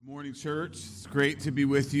Morning, church. It's great to be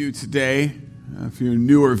with you today. If you're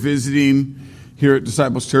new or visiting here at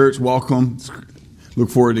Disciples Church, welcome.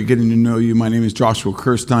 Look forward to getting to know you. My name is Joshua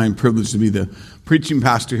Kirstein. Privileged to be the preaching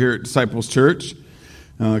pastor here at Disciples Church.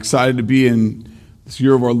 Excited to be in this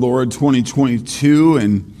year of our Lord, 2022,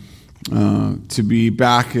 and to be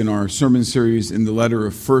back in our sermon series in the letter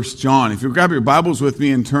of 1 John. If you'll grab your Bibles with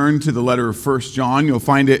me and turn to the letter of 1 John, you'll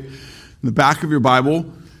find it in the back of your Bible.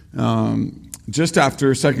 Just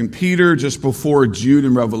after 2 Peter, just before Jude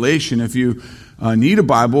and Revelation. If you need a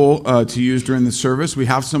Bible to use during the service, we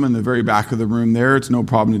have some in the very back of the room there. It's no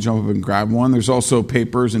problem to jump up and grab one. There's also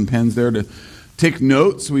papers and pens there to take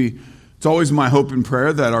notes. It's always my hope and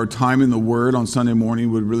prayer that our time in the Word on Sunday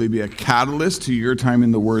morning would really be a catalyst to your time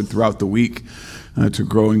in the Word throughout the week to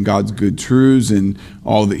grow in God's good truths and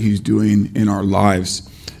all that He's doing in our lives.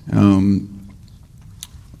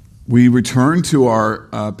 We return to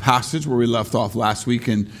our passage where we left off last week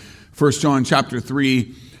in 1 John chapter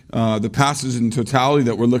 3. The passage in totality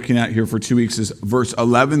that we're looking at here for 2 weeks is verse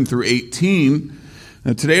 11 through 18.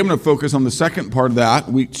 Today I'm going to focus on the second part of that,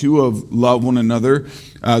 week 2 of love one another,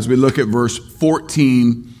 as we look at verse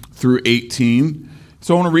 14 through 18.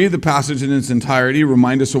 So I want to read the passage in its entirety,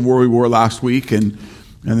 remind us of where we were last week, and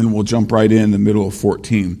then we'll jump right in the middle of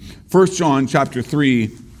 14. 1 John chapter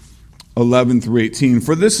 3, 11 through 18.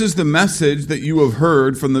 For this is the message that you have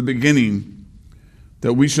heard from the beginning,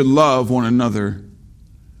 that we should love one another.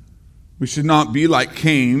 We should not be like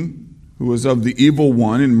Cain, who was of the evil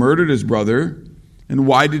one and murdered his brother. And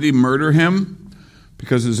why did he murder him?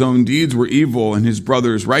 Because his own deeds were evil and his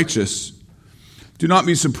brother's righteous. Do not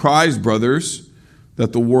be surprised, brothers,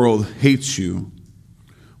 that the world hates you.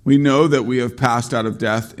 We know that we have passed out of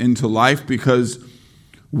death into life because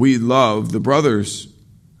we love the brothers.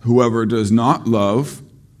 Whoever does not love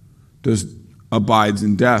abides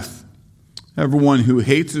in death. Everyone who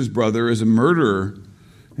hates his brother is a murderer,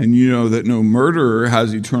 and you know that no murderer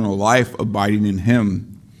has eternal life abiding in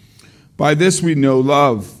him. By this we know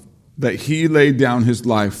love, that he laid down his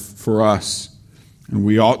life for us, and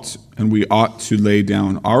we ought to lay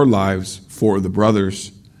down our lives for the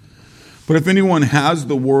brothers. But if anyone has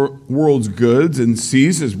the world's goods and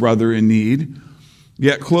sees his brother in need,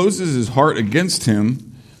 yet closes his heart against him,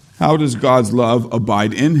 how does God's love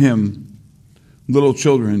abide in him? Little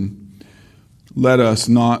children, let us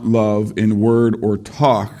not love in word or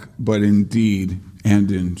talk, but in deed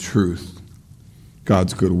and in truth.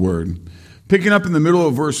 God's good word. Picking up in the middle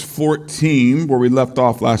of verse 14, where we left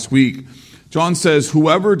off last week, John says,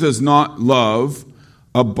 whoever does not love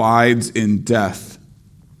abides in death.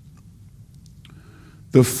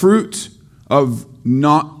 The fruit of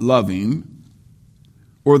not loving,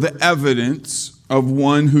 or the evidence of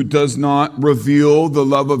one who does not reveal the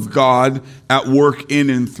love of God at work in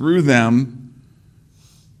and through them,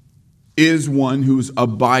 is one who's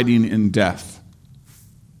abiding in death.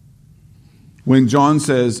 When John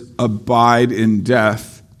says abide in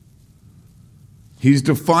death, he's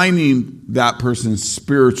defining that person's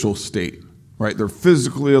spiritual state, right? They're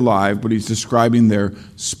physically alive, but he's describing their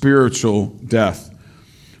spiritual death.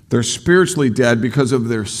 They're spiritually dead because of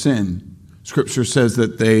their sin. Scripture says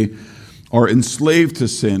that they are enslaved to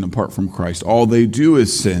sin apart from Christ. All they do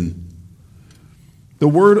is sin. The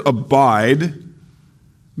word abide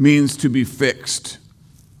means to be fixed,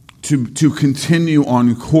 to continue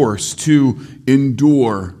on course, to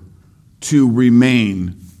endure, to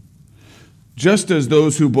remain. Just as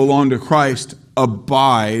those who belong to Christ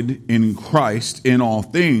abide in Christ in all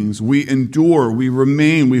things, we endure, we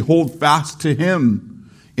remain, we hold fast to Him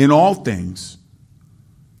in all things.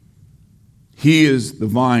 He is the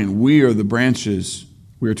vine. We are the branches.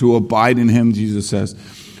 We are to abide in Him, Jesus says.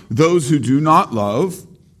 Those who do not love,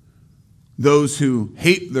 those who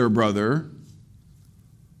hate their brother,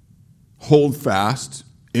 hold fast,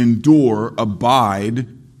 endure, abide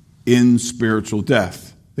in spiritual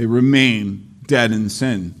death. They remain dead in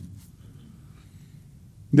sin.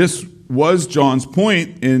 This was John's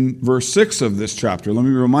point in verse 6 of this chapter. Let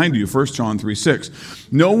me remind you, 1 John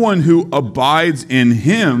 3:6. No one who abides in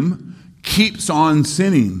Him keeps on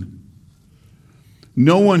sinning.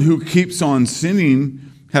 No one who keeps on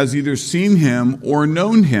sinning has either seen Him or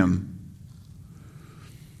known Him.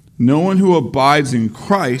 No one who abides in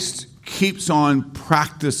Christ keeps on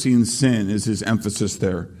practicing sin, is his emphasis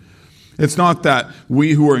there. It's not that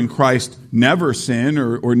we who are in Christ never sin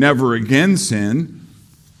or never again sin.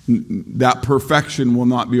 That perfection will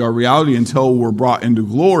not be our reality until we're brought into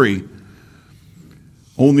glory.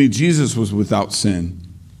 Only Jesus was without sin.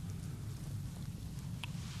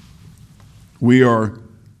 We are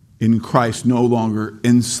in Christ no longer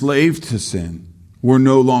enslaved to sin. we're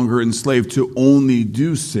no longer enslaved to only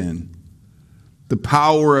do sin. The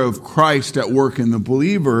power of Christ at work in the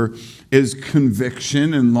believer is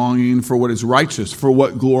conviction and longing for what is righteous, for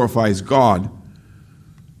what glorifies God.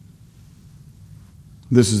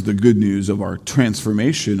 This is the good news of our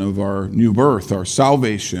transformation, of our new birth, our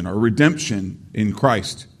salvation, our redemption in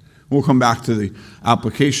Christ. We'll come back to the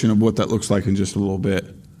application of what that looks like in just a little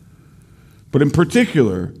bit. But in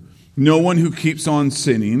particular, no one who keeps on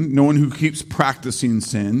sinning, no one who keeps practicing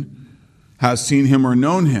sin has seen him or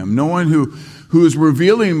known him. No one who is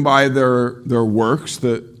revealing by their works,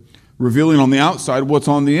 that revealing on the outside what's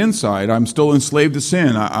on the inside. I'm still enslaved to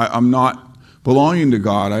sin. I'm not belonging to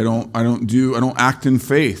God. I don't act in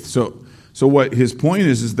faith. So what his point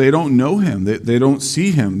is they don't know him. They don't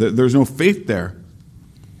see him. There's no faith there.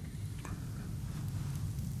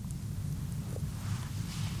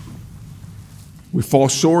 We fall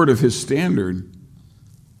short of his standard.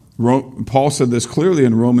 Paul said this clearly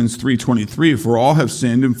in Romans 3:23, for all have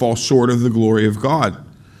sinned and fall short of the glory of God.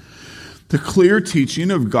 The clear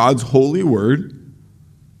teaching of God's holy word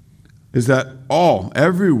is that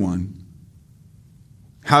everyone,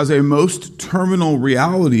 has a most terminal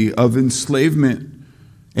reality of enslavement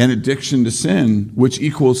and addiction to sin, which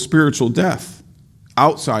equals spiritual death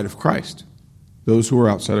outside of Christ. Those who are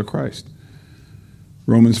outside of Christ.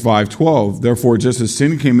 Romans 5:12, therefore, just as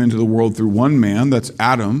sin came into the world through one man, that's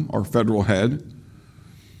Adam, our federal head,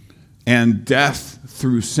 and death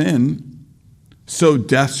through sin, so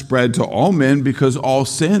death spread to all men because all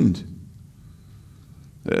sinned.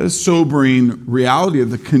 A sobering reality of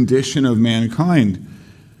the condition of mankind.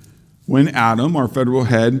 When Adam, our federal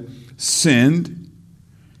head, sinned,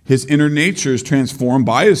 his inner nature is transformed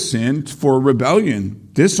by his sin for rebellion,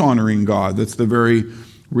 dishonoring God. That's the very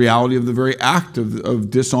reality of the very act of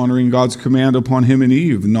dishonoring God's command upon him and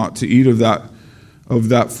Eve, not to eat of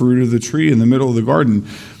that fruit of the tree in the middle of the garden.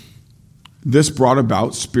 This brought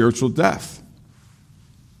about spiritual death.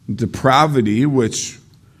 Depravity, which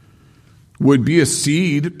would be a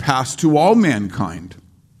seed passed to all mankind.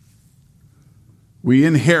 We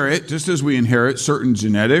inherit, just as we inherit certain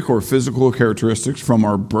genetic or physical characteristics from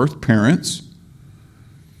our birth parents,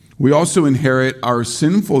 we also inherit our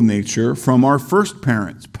sinful nature from our first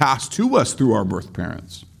parents, passed to us through our birth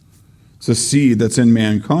parents. It's a seed that's in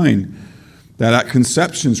mankind. That at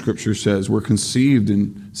conception, Scripture says, we're conceived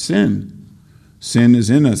in sin. Sin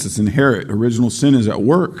is in us. It's inherent. Original sin is at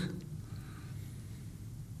work.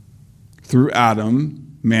 Through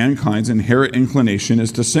Adam, mankind's inherent inclination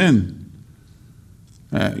is to sin.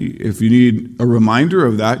 If you need a reminder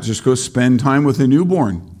of that, just go spend time with a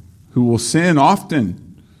newborn who will sin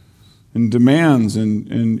often and demands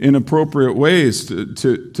in inappropriate ways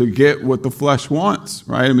to get what the flesh wants,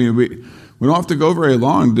 right? I mean, we don't have to go very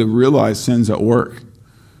long to realize sin's at work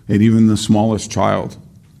in even the smallest child.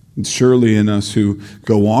 And surely in us who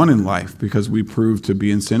go on in life because we prove to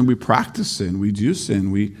be in sin, we practice sin, we do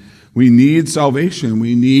sin, we need salvation,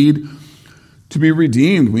 we need to be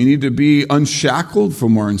redeemed, we need to be unshackled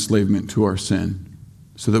from our enslavement to our sin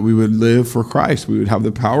so that we would live for Christ, we would have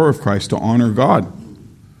the power of Christ to honor God.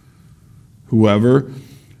 Whoever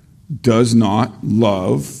does not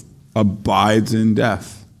love abides in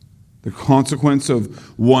death. The consequence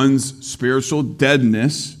of one's spiritual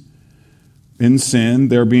deadness in sin,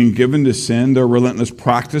 their being given to sin, their relentless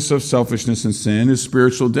practice of selfishness and sin is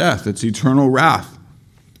spiritual death. It's eternal wrath.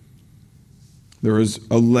 There is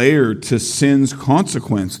a layer to sin's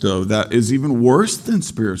consequence, though, that is even worse than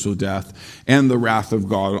spiritual death and the wrath of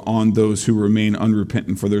God on those who remain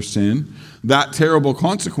unrepentant for their sin. That terrible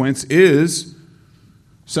consequence is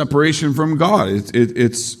separation from God.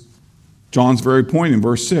 It's John's very point in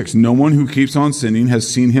verse 6. No one who keeps on sinning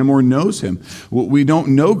has seen him or knows him. We don't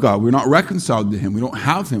know God. We're not reconciled to him. We don't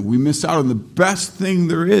have him. We miss out on the best thing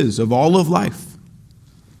there is of all of life.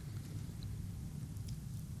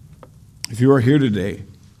 If you are here today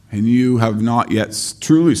and you have not yet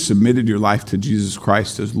truly submitted your life to Jesus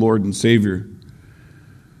Christ as Lord and Savior,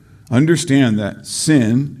 understand that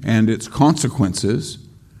sin and its consequences,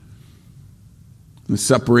 the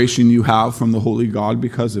separation you have from the holy God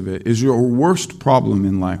because of it, is your worst problem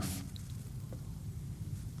in life.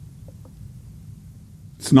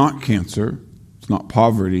 It's not cancer. It's not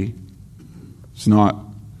poverty. It's not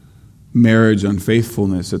marriage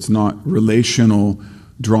unfaithfulness. It's not relational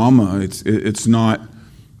drama. It's not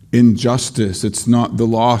injustice. It's not the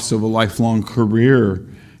loss of a lifelong career.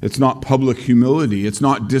 It's not public humility. It's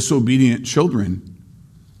not disobedient children.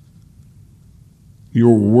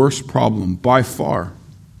 Your worst problem, by far,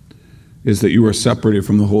 is that you are separated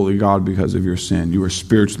from the holy God because of your sin. You are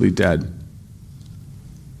spiritually dead.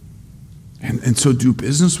 And so do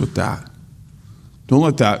business with that. Don't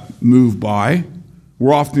let that move by.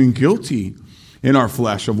 We're often guilty in our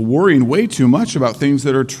flesh of worrying way too much about things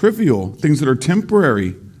that are trivial, things that are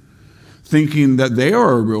temporary, thinking that they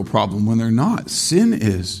are a real problem when they're not. Sin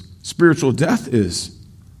is. Spiritual death is.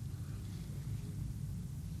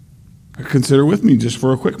 Consider with me just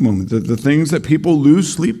for a quick moment the things that people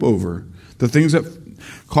lose sleep over, the things that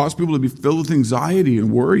cause people to be filled with anxiety and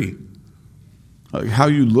worry, like how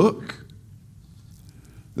you look,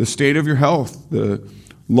 the state of your health, the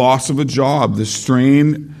loss of a job, the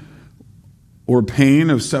strain or pain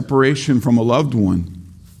of separation from a loved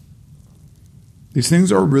one. These things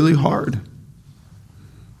are really hard.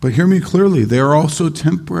 But hear me clearly, they are also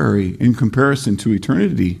temporary in comparison to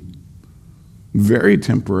eternity. Very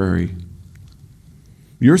temporary.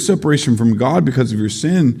 Your separation from God because of your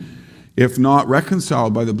sin, if not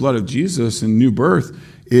reconciled by the blood of Jesus and new birth,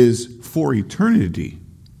 is for eternity.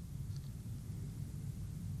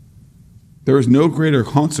 There is no greater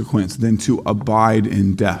consequence than to abide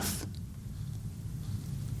in death.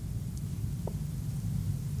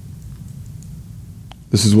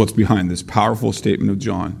 This is what's behind this powerful statement of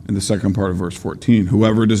John in the second part of verse 14.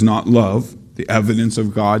 Whoever does not love, the evidence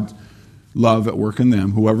of God's love at work in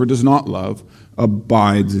them, whoever does not love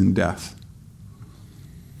abides in death.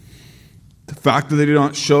 The fact that they do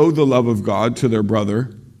not show the love of God to their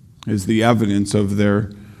brother is the evidence of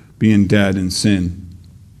their being dead in sin.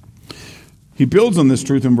 He builds on this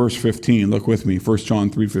truth in verse 15. Look with me, 1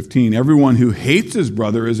 John 3:15. Everyone who hates his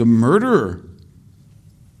brother is a murderer.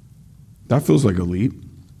 That feels like a leap.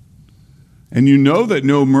 And you know that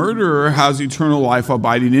no murderer has eternal life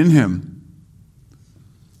abiding in him.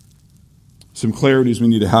 Some clarities we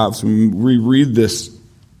need to have, so we reread this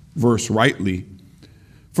verse rightly.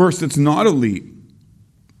 First, it's not a leap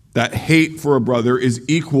that hate for a brother is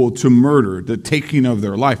equal to murder, the taking of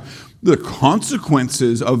their life. The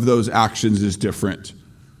consequences of those actions is different.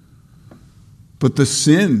 But the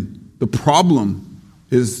sin, the problem,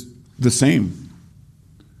 is the same.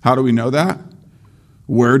 How do we know that?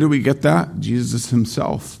 Where do we get that? Jesus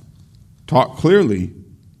himself taught clearly.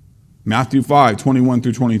 Matthew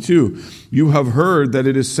 5:21-22. You have heard that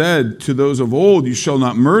it is said to those of old, you shall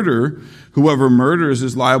not murder. Whoever murders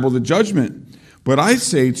is liable to judgment. But I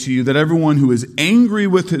say to you that everyone who is angry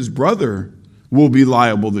with his brother will be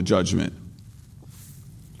liable to judgment.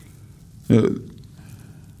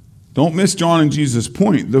 Don't miss John and Jesus'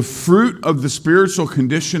 point. The fruit of the spiritual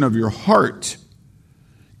condition of your heart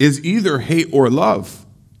is either hate or love.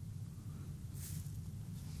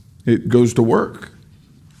 It goes to work.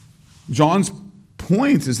 John's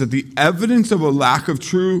point is that the evidence of a lack of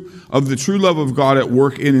the true love of God at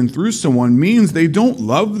work in and through someone means they don't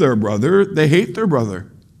love their brother, they hate their brother.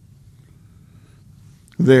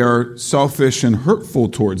 They are selfish and hurtful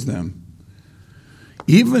towards them,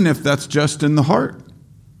 even if that's just in the heart.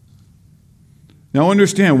 Now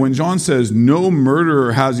understand, when John says no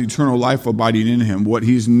murderer has eternal life abiding in him, what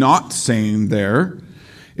he's not saying there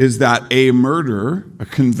is that a murderer, a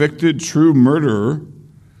convicted true murderer,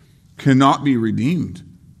 cannot be redeemed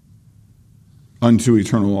unto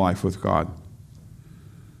eternal life with God.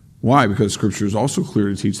 Why? Because Scripture is also clear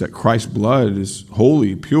to teach that Christ's blood is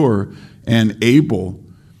holy, pure, and able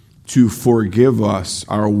to forgive us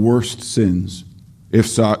our worst sins,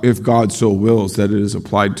 if God so wills that it is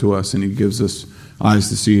applied to us and he gives us eyes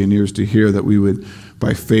to see and ears to hear, that we would,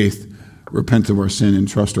 by faith, repent of our sin and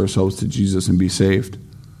trust ourselves to Jesus and be saved.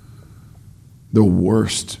 The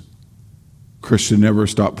worst. Christian, never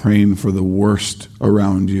stop praying for the worst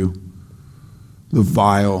around you. The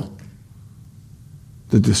vile,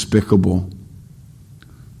 the despicable.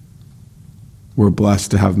 We're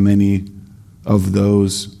blessed to have many of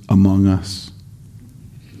those among us.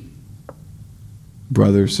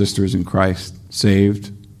 Brothers, sisters in Christ,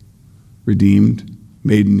 saved, redeemed,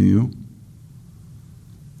 made new.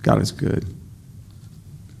 God is good.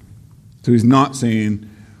 So he's not saying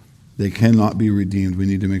they cannot be redeemed. We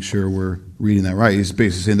need to make sure we're reading that right. He's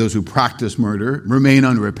basically saying those who practice murder, remain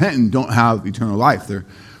unrepentant, don't have eternal life.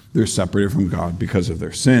 They're separated from God because of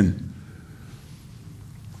their sin.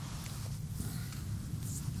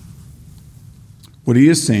 What he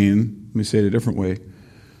is saying, let me say it a different way.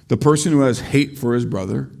 The person who has hate for his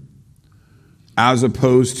brother, as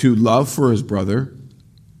opposed to love for his brother,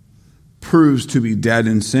 proves to be dead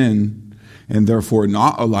in sin and therefore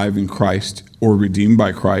not alive in Christ or redeemed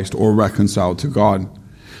by Christ or reconciled to God.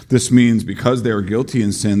 This means because they are guilty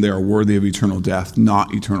in sin, they are worthy of eternal death,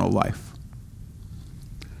 not eternal life.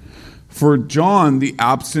 For John, the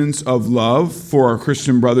absence of love for our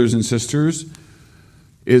Christian brothers and sisters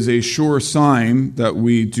is a sure sign that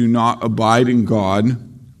we do not abide in God,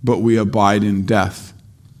 but we abide in death.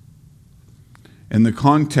 In the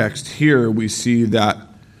context here, we see that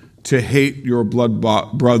to hate your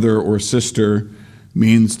blood-bought brother or sister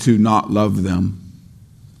means to not love them.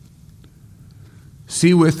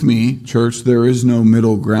 See with me, church, there is no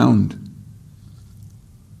middle ground.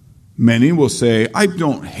 Many will say, I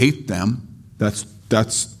don't hate them.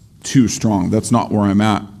 That's too strong. That's not where I'm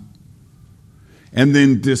at. And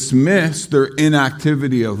then dismiss their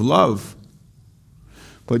inactivity of love.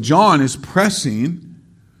 But John is pressing,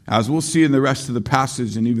 as we'll see in the rest of the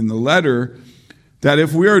passage and even the letter, that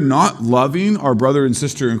if we are not loving our brother and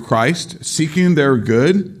sister in Christ, seeking their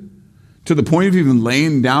good, to the point of even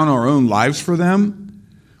laying down our own lives for them,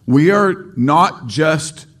 we are not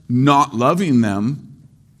just not loving them,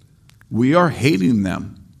 we are hating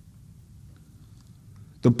them.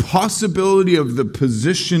 The possibility of the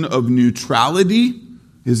position of neutrality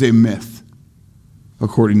is a myth,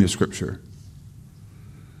 according to Scripture.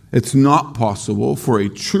 It's not possible for a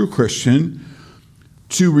true Christian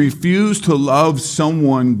to refuse to love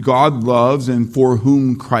someone God loves and for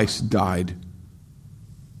whom Christ died.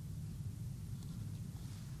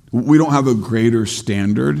 We don't have a greater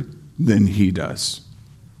standard than he does.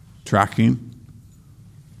 Tracking?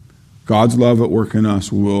 God's love at work in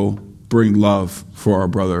us will bring love for our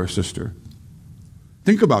brother or sister.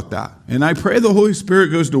 Think about that. And I pray the Holy Spirit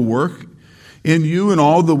goes to work in you in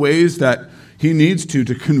all the ways that he needs to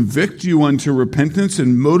convict you unto repentance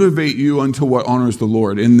and motivate you unto what honors the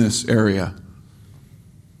Lord in this area.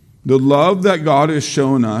 The love that God has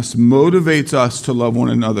shown us motivates us to love one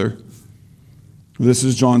another. This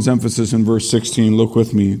is John's emphasis in verse 16. Look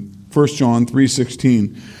with me. 1 John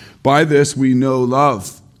 3:16. By this we know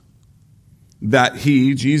love, that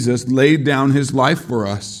he, Jesus, laid down his life for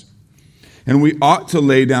us, and we ought to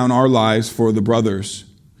lay down our lives for the brothers.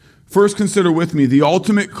 First, consider with me the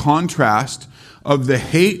ultimate contrast of the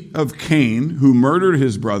hate of Cain, who murdered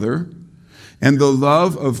his brother, and the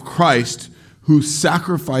love of Christ, who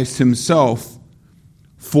sacrificed himself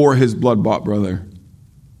for his blood-bought brother.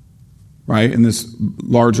 Right? In this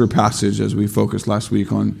larger passage, as we focused last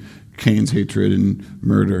week on Cain's hatred and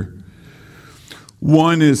murder.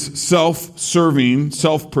 One is self-serving,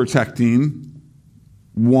 self-protecting.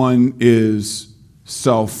 One is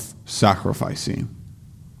self-sacrificing.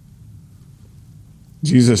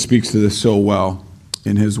 Jesus speaks to this so well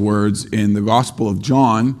in his words in the Gospel of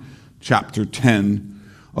John, chapter 10,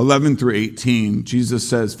 11 through 18. Jesus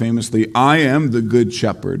says famously, I am the good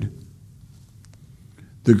shepherd.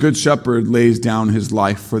 The good shepherd lays down his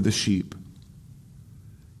life for the sheep.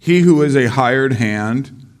 He who is a hired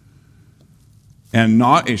hand and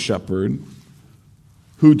not a shepherd,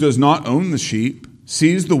 who does not own the sheep,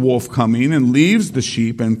 sees the wolf coming and leaves the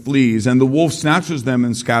sheep and flees, and the wolf snatches them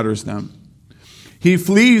and scatters them. He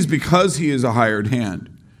flees because he is a hired hand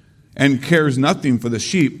and cares nothing for the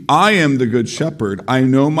sheep. I am the good shepherd. I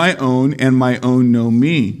know my own, and my own know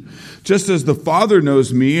me. Just as the Father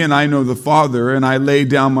knows me, and I know the Father, and I lay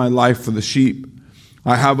down my life for the sheep.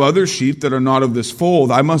 I have other sheep that are not of this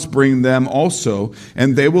fold. I must bring them also,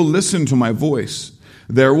 and they will listen to my voice.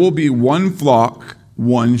 There will be one flock,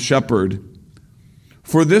 one shepherd.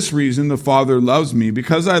 For this reason the Father loves me,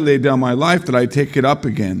 because I lay down my life that I take it up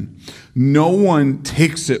again. No one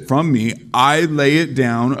takes it from me. I lay it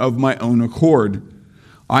down of my own accord.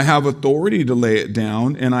 I have authority to lay it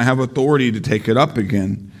down, and I have authority to take it up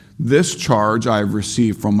again. This charge I have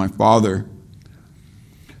received from my Father.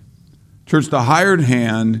 Church, the hired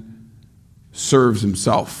hand serves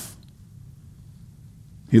himself.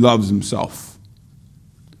 He loves himself.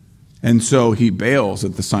 And so he bails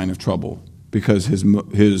at the sign of trouble because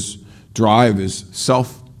his drive is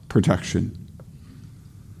self-protection.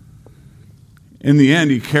 In the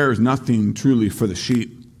end, he cares nothing truly for the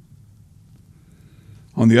sheep.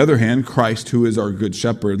 On the other hand, Christ, who is our good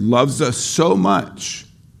shepherd, loves us so much,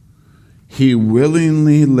 he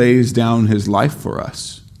willingly lays down his life for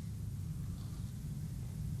us.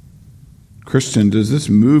 Christian, does this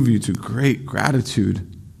move you to great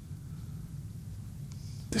gratitude?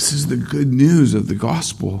 This is the good news of the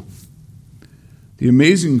gospel. The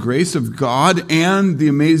amazing grace of God and the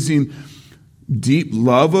amazing deep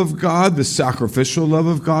love of God, the sacrificial love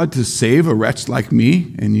of God to save a wretch like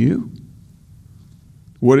me and you.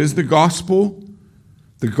 What is the gospel?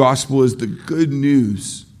 The gospel is the good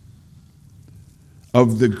news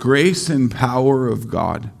of the grace and power of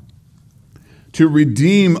God to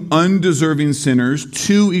redeem undeserving sinners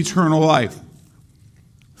to eternal life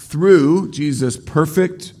through Jesus'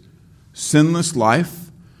 perfect, sinless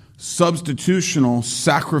life, substitutional,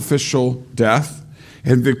 sacrificial death,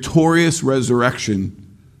 and victorious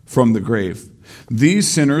resurrection from the grave. These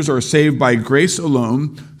sinners are saved by grace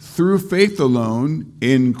alone, through faith alone,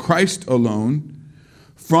 in Christ alone,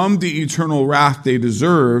 from the eternal wrath they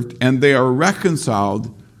deserved, and they are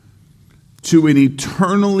reconciled to an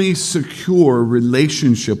eternally secure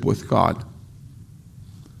relationship with God.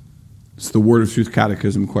 It's the Word of Truth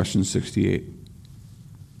Catechism, question 68.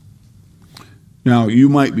 Now, you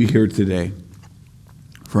might be here today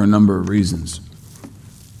for a number of reasons.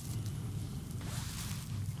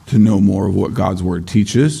 To know more of what God's Word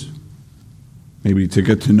teaches, maybe to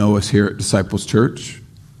get to know us here at Disciples Church,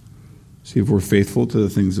 see if we're faithful to the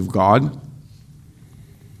things of God,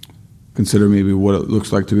 consider maybe what it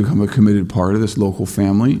looks like to become a committed part of this local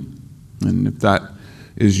family. And if that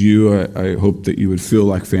is you, I hope that you would feel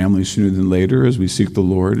like family sooner than later as we seek the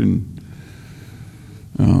Lord and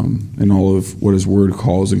all of what His Word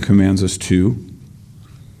calls and commands us to.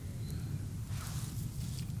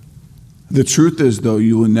 The truth is, though,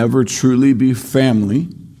 you will never truly be family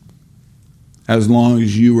as long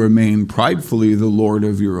as you remain pridefully the Lord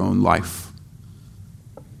of your own life.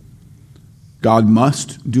 God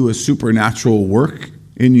must do a supernatural work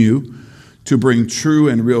in you to bring true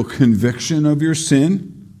and real conviction of your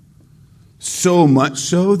sin, so much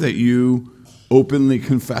so that you openly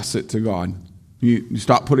confess it to God. You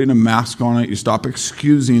stop putting a mask on it. You stop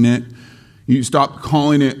excusing it. You stop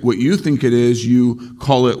calling it what you think it is. You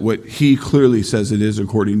call it what He clearly says it is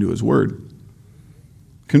according to His Word.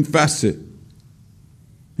 Confess it.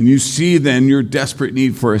 And you see then your desperate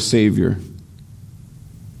need for a Savior.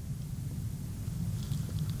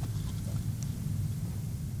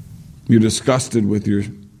 You're disgusted with your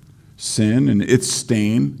sin and its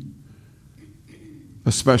stain,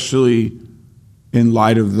 especially in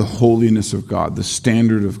light of the holiness of God, the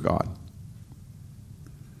standard of God.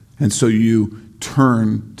 And so you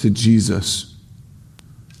turn to Jesus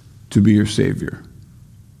to be your Savior.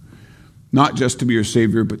 Not just to be your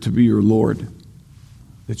Savior, but to be your Lord.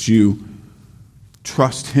 That you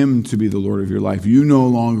trust Him to be the Lord of your life. You no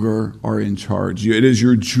longer are in charge. It is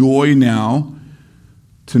your joy now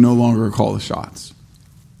to no longer call the shots.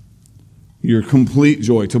 Your complete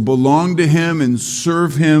joy to belong to Him and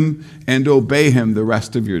serve Him and obey Him the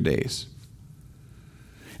rest of your days.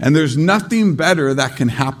 And there's nothing better that can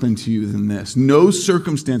happen to you than this. No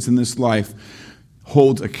circumstance in this life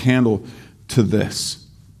holds a candle to this.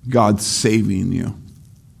 God saving you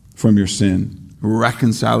from your sin,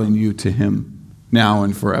 reconciling you to Him now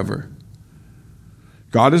and forever.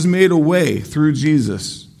 God has made a way through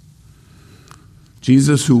Jesus.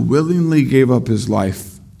 Jesus who willingly gave up His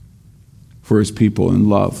life for His people in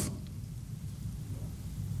love.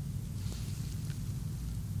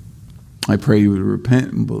 I pray you would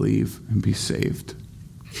repent and believe and be saved.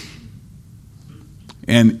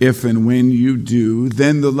 And if and when you do,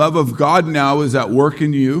 then the love of God now is at work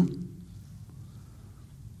in you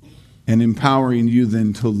and empowering you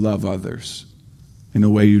then to love others in a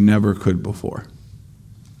way you never could before,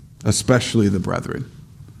 especially the brethren,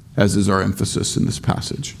 as is our emphasis in this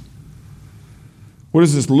passage. What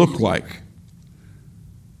does this look like?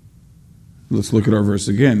 Let's look at our verse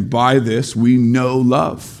again. By this we know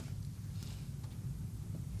love.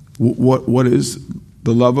 What is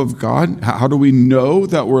the love of God? How do we know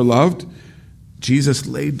that we're loved? Jesus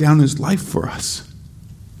laid down His life for us.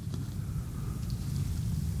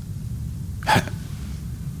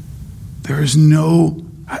 There is no...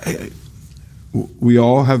 we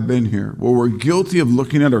all have been here where we're guilty of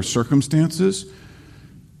looking at our circumstances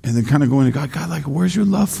and then kind of going to God, like, where's your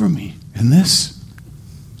love for me in this?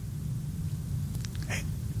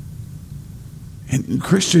 And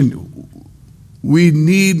Christian, we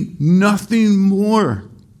need nothing more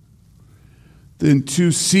than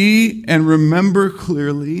to see and remember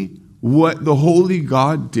clearly what the holy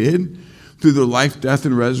God did through the life, death,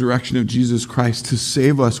 and resurrection of Jesus Christ to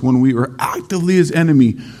save us when we were actively His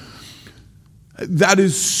enemy. That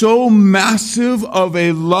is so massive of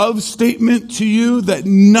a love statement to you that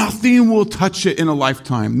nothing will touch it in a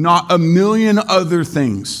lifetime, not a million other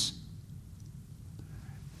things.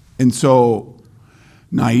 And so,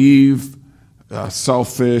 naive,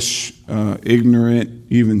 selfish, ignorant,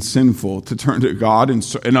 even sinful, to turn to God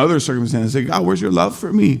in other circumstances and say, God, where's your love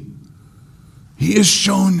for me? He is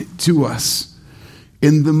shown to us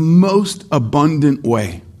in the most abundant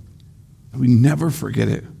way. We never forget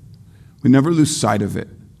it. We never lose sight of it.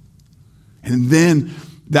 And then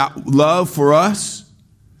that love for us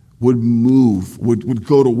would move, would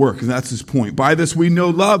go to work. And that's His point. By this we know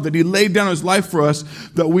love, that He laid down His life for us,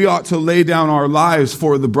 that we ought to lay down our lives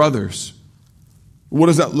for the brothers. What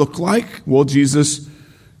does that look like? Well, Jesus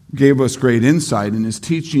gave us great insight in His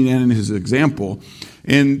teaching and in His example.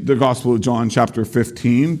 In the Gospel of John, chapter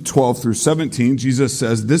 15, 12 through 17, Jesus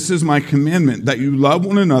says, "This is my commandment, that you love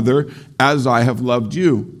one another as I have loved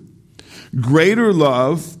you. Greater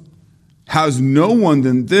love has no one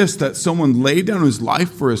than this, that someone lay down his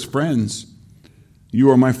life for his friends. You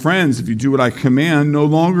are my friends if you do what I command. No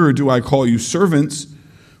longer do I call you servants,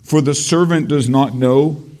 for the servant does not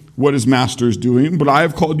know what his master is doing, but I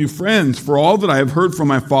have called you friends, for all that I have heard from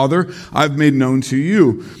my Father I have made known to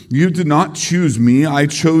you. You did not choose me, I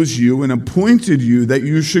chose you and appointed you that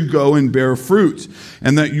you should go and bear fruit,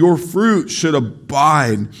 and that your fruit should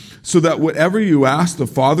abide, so that whatever you ask the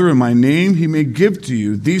Father in my name, he may give to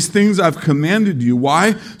you. These things I've commanded you.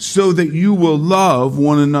 Why? So that you will love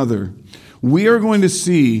one another. We are going to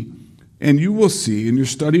see, and you will see in your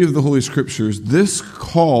study of the Holy Scriptures, this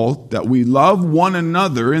call that we love one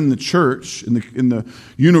another in the church, in the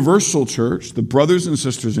universal church, the brothers and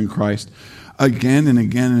sisters in Christ, again and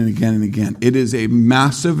again and again and again. It is a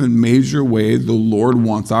massive and major way the Lord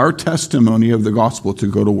wants our testimony of the gospel to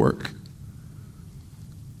go to work.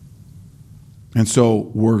 And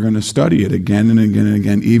so we're going to study it again and again and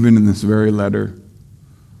again, even in this very letter,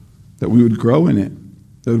 that we would grow in it,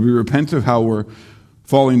 that we repent of how we're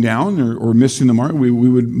falling down or missing the mark. We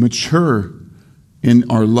would mature in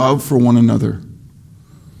our love for one another.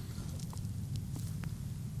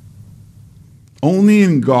 Only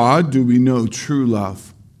in God do we know true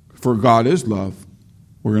love, for God is love.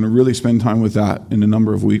 We're going to really spend time with that in a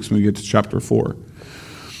number of weeks when we get to chapter 4.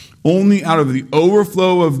 Only out of the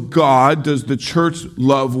overflow of God does the church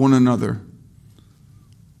love one another.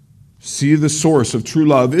 See, the source of true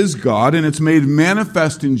love is God, and it's made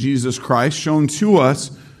manifest in Jesus Christ, shown to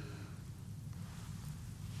us.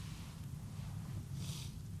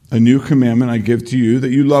 A new commandment I give to you, that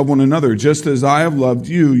you love one another. Just as I have loved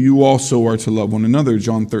you, you also are to love one another.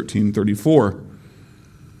 John 13:34.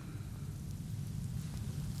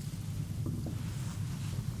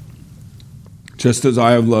 Just as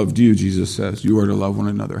I have loved you, Jesus says, you are to love one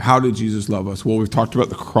another. How did Jesus love us? Well, we've talked about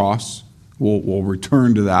the cross. We'll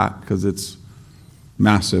return to that because it's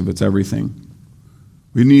massive. It's everything.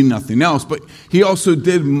 We need nothing else. But he also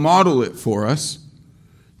did model it for us.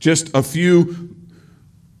 Just a few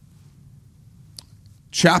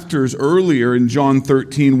chapters earlier in John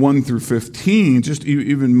 13, 1 through 15, just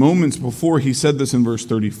even moments before, he said this in verse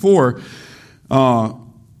 34,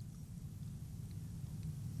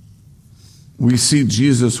 we see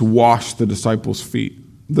Jesus wash the disciples' feet.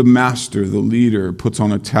 The master, the leader, puts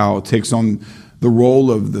on a towel, takes on the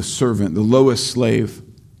role of the servant, the lowest slave.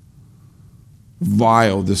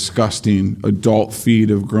 Vile, disgusting, adult feet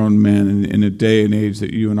of grown men in a day and age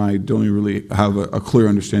that you and I don't even really have a clear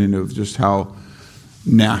understanding of just how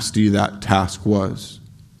nasty that task was.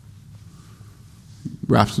 He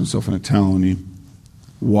wraps himself in a towel and he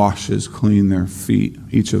washes clean their feet,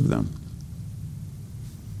 each of them.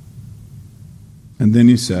 And then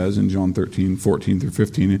he says in John 13, 14 through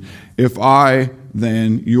 15, if I,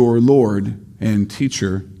 then, your Lord and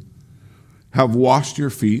teacher, have washed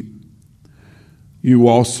your feet, you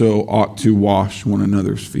also ought to wash one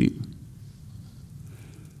another's feet.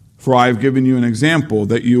 For I have given you an example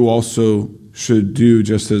that you also should do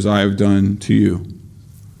just as I have done to you.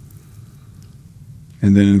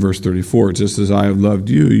 And then in verse 34, just as I have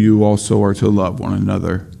loved you, you also are to love one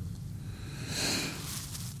another.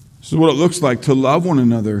 This is what it looks like to love one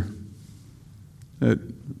another. That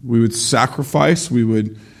we would sacrifice, we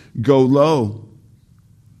would go low,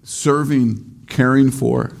 serving, caring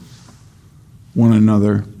for one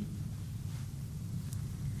another.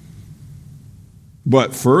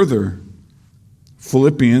 But further,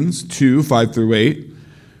 Philippians 2, 5 through 8,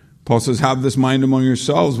 Paul says, have this mind among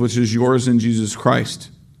yourselves, which is yours in Jesus Christ.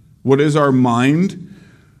 What is our mind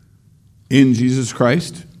in Jesus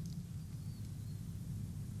Christ?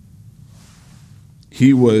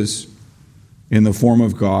 He was in the form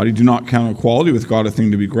of God. He did not count equality with God a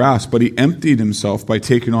thing to be grasped, but he emptied himself by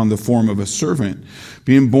taking on the form of a servant,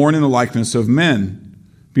 being born in the likeness of men.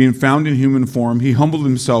 Being found in human form, he humbled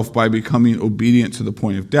himself by becoming obedient to the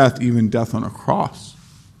point of death, even death on a cross.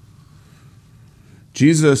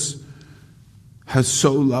 Jesus has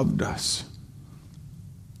so loved us.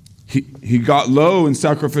 He got low in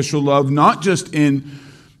sacrificial love, not just in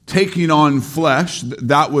taking on flesh.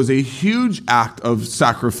 That was a huge act of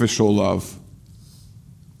sacrificial love.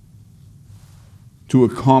 To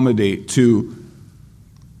accommodate, to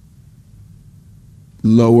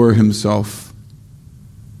lower himself.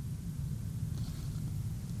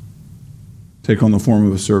 Take on the form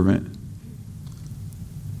of a servant.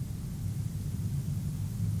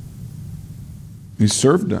 He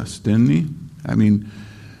served us, didn't he? I mean,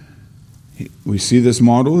 we see this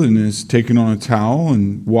model in his taking on a towel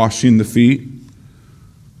and washing the feet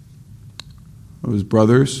of his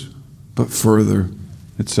brothers. But further,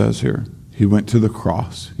 it says here, he went to the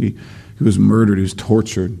cross. He He was murdered. He was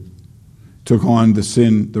tortured. Took on the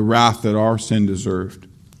sin, the wrath that our sin deserved.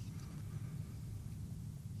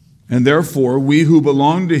 And therefore, we who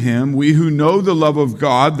belong to him, we who know the love of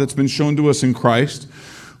God that's been shown to us in Christ,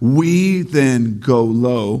 we then go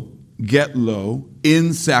low, get low,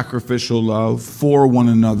 in sacrificial love for one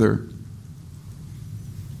another.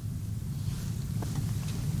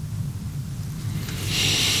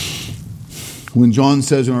 When John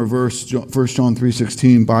says in our verse, 1 John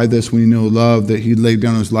 3:16, by this we know love, that he laid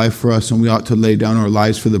down his life for us, and we ought to lay down our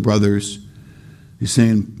lives for the brothers. He's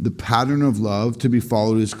saying the pattern of love to be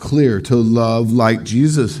followed is clear, to love like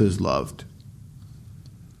Jesus has loved.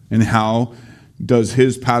 And how does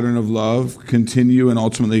his pattern of love continue and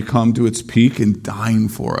ultimately come to its peak in dying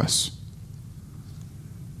for us?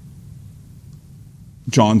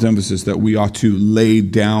 John's emphasis that we ought to lay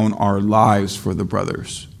down our lives for the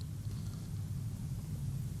brothers.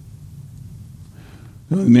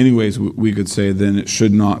 In many ways, we could say then it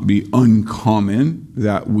should not be uncommon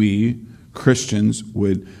that we, Christians,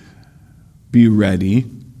 would be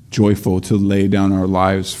ready, joyful to lay down our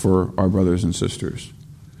lives for our brothers and sisters.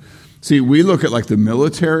 See, we look at like the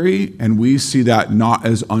military and we see that not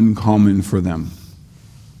as uncommon for them.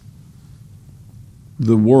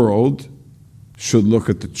 The world should look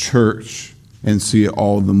at the church and see it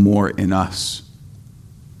all the more in us.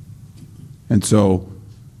 And so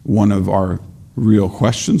one of our real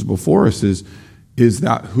questions before us is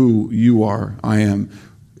that who you are, I am?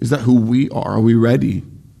 Is that who we are? Are we ready?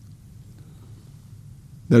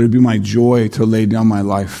 That it would be my joy to lay down my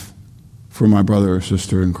life for my brother or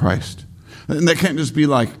sister in Christ. And that can't just be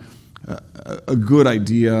like a good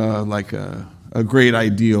idea, like a great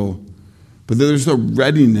ideal, but there's a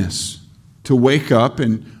readiness to wake up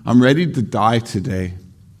and I'm ready to die today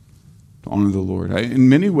to honor the Lord. In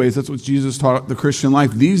many ways, that's what Jesus taught the Christian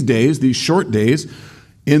life. These days, these short days,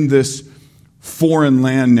 in this foreign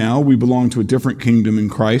land now, we belong to a different kingdom in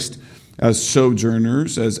Christ as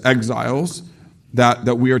sojourners, as exiles,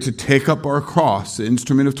 that we are to take up our cross, the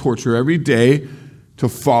instrument of torture, every day to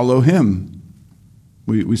follow him.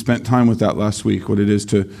 We spent time with that last week, what it is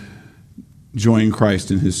to join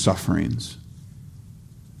Christ in his sufferings.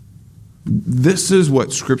 This is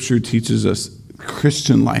what Scripture teaches us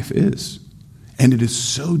Christian life is. And it is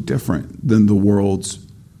so different than the world's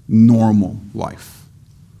normal life.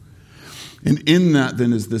 And in that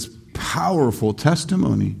then is this powerful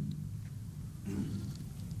testimony.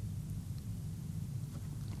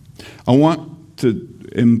 I want to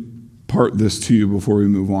impart this to you before we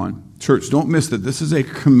move on. Church, don't miss that this is a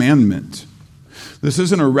commandment. This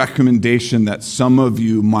isn't a recommendation that some of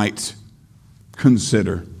you might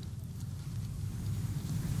consider.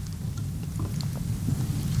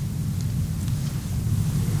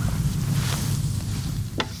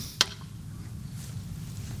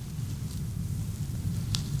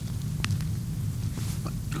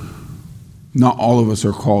 Not all of us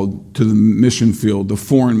are called to the mission field, the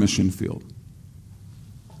foreign mission field.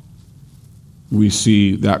 We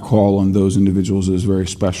see that call on those individuals as very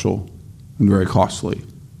special and very costly.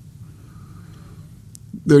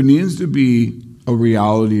 There needs to be a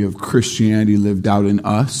reality of Christianity lived out in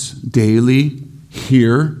us daily,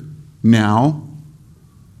 here, now,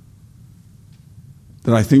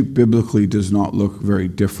 that I think biblically does not look very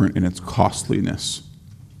different in its costliness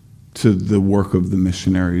to the work of the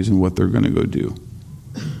missionaries and what they're going to go do.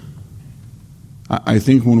 I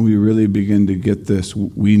think when we really begin to get this,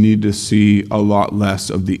 we need to see a lot less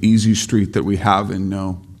of the easy street that we have and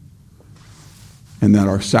know, and that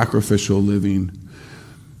our sacrificial living,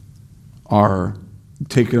 our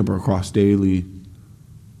taking up our cross daily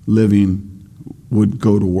living would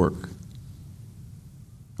go to work.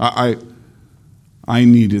 I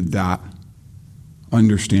needed that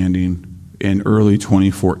understanding in early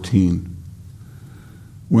 2014,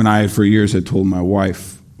 when I for years had told my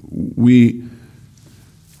wife, we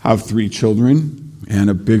have 3 children and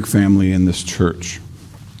a big family in this church.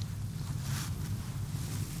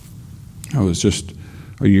 I was just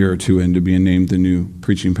a year or 2 into being named the new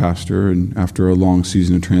preaching pastor, and after a long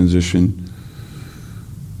season of transition.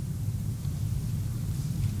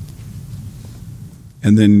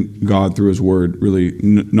 And then God, through his word, really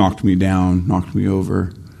knocked me down, knocked me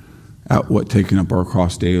over at what taking up our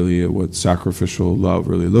cross daily, at what sacrificial love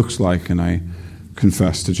really looks like. And I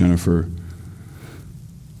confessed to Jennifer,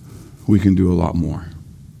 we can do a lot more.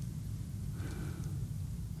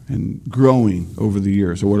 And growing over the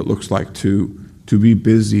years of what it looks like to be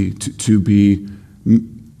busy, to be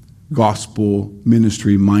gospel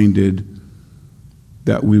ministry minded,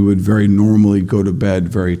 that we would very normally go to bed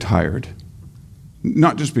very tired.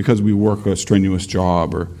 Not just because we work a strenuous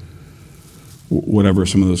job or whatever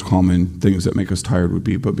some of those common things that make us tired would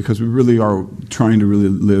be, but because we really are trying to really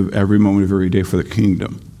live every moment of every day for the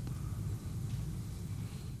kingdom.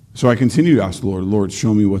 So I continue to ask the Lord,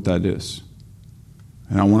 show me what that is.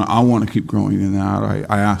 And I want to keep growing in that.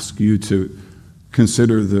 I ask you to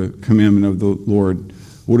consider the commandment of the Lord.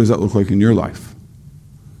 What does that look like in your life?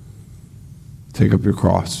 Take up your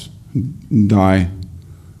cross and die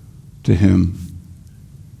to Him.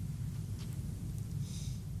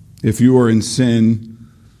 If you are in sin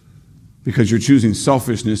because you're choosing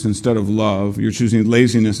selfishness instead of love, you're choosing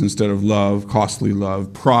laziness instead of love, costly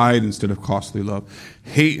love, pride instead of costly love,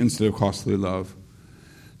 hate instead of costly love.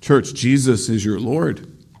 Church, Jesus is your Lord.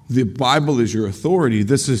 The Bible is your authority.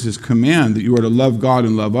 This is His command, that you are to love God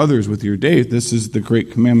and love others with your day. This is the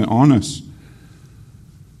great commandment on us.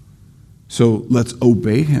 So let's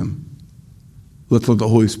obey Him. Let's let the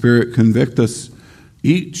Holy Spirit convict us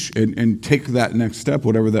each and take that next step,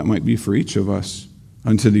 whatever that might be for each of us,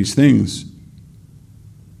 unto these things.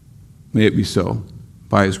 May it be so,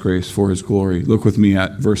 by His grace, for His glory. Look with me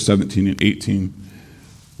at verse 17 and 18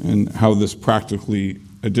 and how this practically,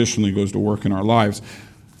 additionally, goes to work in our lives.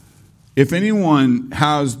 If anyone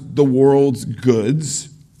has the world's goods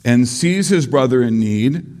and sees his brother in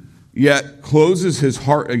need, yet closes his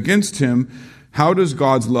heart against him, how does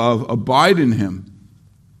God's love abide in him?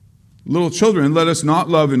 Little children, let us not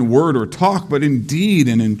love in word or talk, but in deed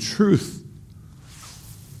and in truth.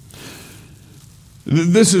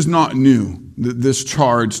 This is not new, this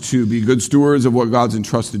charge to be good stewards of what God's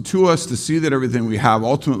entrusted to us, to see that everything we have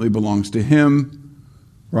ultimately belongs to Him,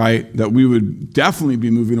 right? That we would definitely be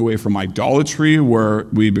moving away from idolatry, where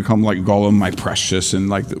we become like Gollum, my precious, and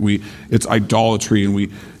like it's idolatry,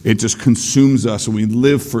 and it just consumes us, and we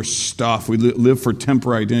live for stuff, we live for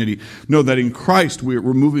temporary identity. No, that in Christ we're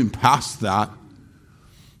moving past that,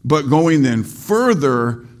 but going then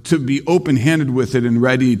further to be open-handed with it and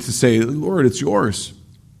ready to say, Lord, it's yours.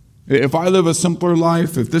 If I live a simpler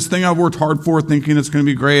life, if this thing I've worked hard for thinking it's going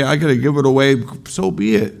to be great, I got to give it away, so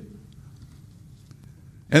be it.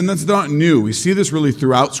 And that's not new. We see this really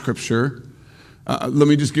throughout Scripture. Let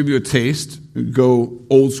me just give you a taste. Go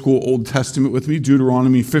old school, Old Testament with me,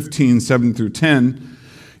 Deuteronomy 15, 7 through 10.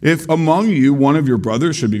 If among you one of your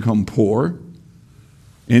brothers should become poor,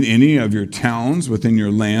 in any of your towns within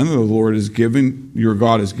your land that the Lord has given, your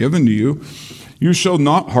God has given to you, you shall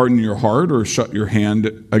not harden your heart or shut your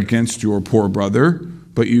hand against your poor brother,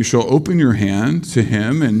 but you shall open your hand to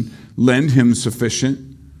him and lend him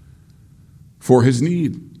sufficient for his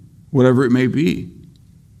need, whatever it may be.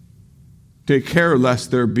 Take care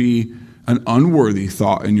lest there be an unworthy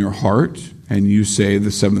thought in your heart, and you say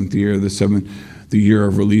the year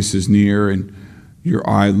of release is near, and your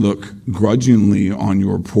eye look grudgingly on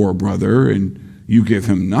your poor brother, and you give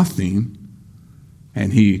him nothing,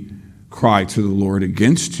 and he cry to the Lord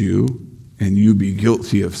against you, and you be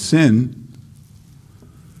guilty of sin.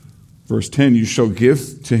 Verse 10, you shall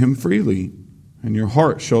give to him freely, and your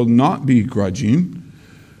heart shall not be grudging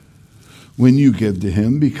when you give to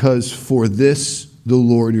him, because for this the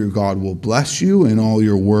Lord your God will bless you in all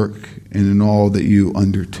your work and in all that you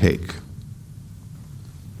undertake.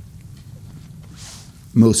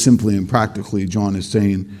 Most simply and practically, John is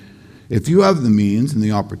saying, if you have the means and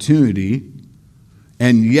the opportunity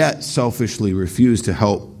and yet selfishly refuse to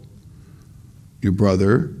help your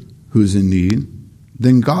brother who's in need,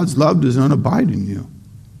 then God's love does not abide in you.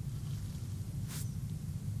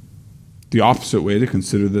 The opposite way to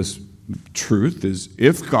consider this truth is,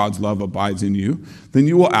 if God's love abides in you, then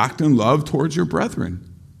you will act in love towards your brethren.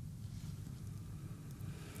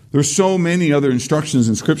 There's so many other instructions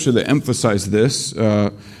in Scripture that emphasize this.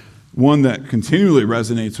 One that continually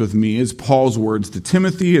resonates with me is Paul's words to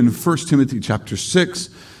Timothy in 1 Timothy chapter 6,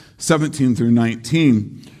 17 through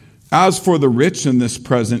 19. As for the rich in this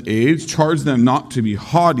present age, charge them not to be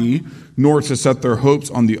haughty, nor to set their hopes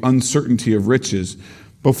on the uncertainty of riches.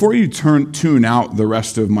 Before you tune out the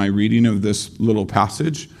rest of my reading of this little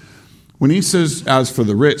passage, when he says, as for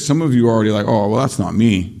the rich, some of you are already like, oh, well, that's not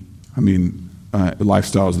me. I mean,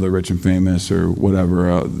 lifestyles of the rich and famous or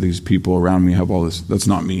whatever, these people around me have all this. That's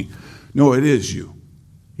not me. No, it is you.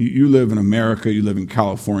 You live in America, you live in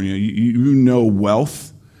California, you know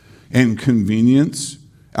wealth and convenience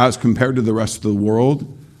as compared to the rest of the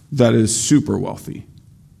world that is super wealthy.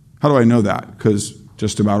 How do I know that? Because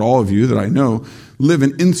just about all of you that I know live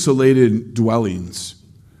in insulated dwellings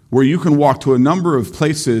where you can walk to a number of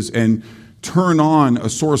places and turn on a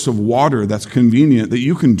source of water that's convenient that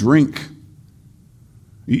you can drink.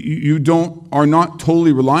 You are not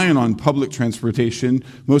totally reliant on public transportation.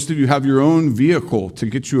 Most of you have your own vehicle to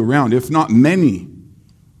get you around, if not many.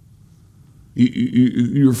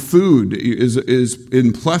 Your food is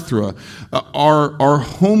in plethora. Our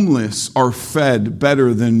homeless are fed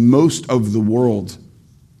better than most of the world.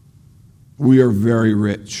 We are very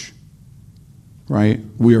rich, right?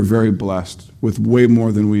 We are very blessed with way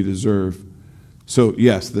more than we deserve. So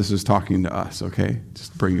yes, this is talking to us, okay?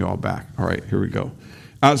 Just to bring you all back. All right, here we go.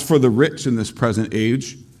 As for the rich in this present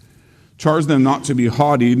age, charge them not to be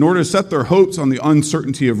haughty, nor to set their hopes on the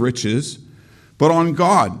uncertainty of riches, but on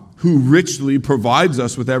God, who richly provides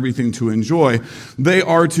us with everything to enjoy. They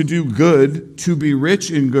are to do good, to be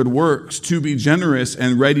rich in good works, to be generous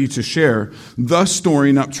and ready to share, thus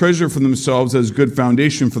storing up treasure for themselves as good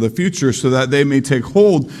foundation for the future, so that they may take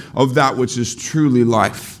hold of that which is truly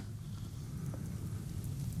life.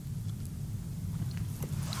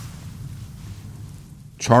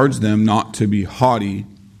 Charge them not to be haughty,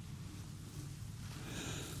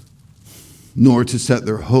 nor to set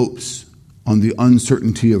their hopes on the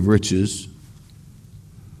uncertainty of riches,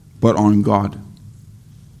 but on God,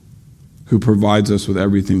 who provides us with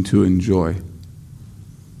everything to enjoy.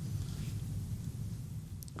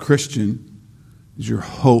 Christian, is your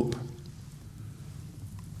hope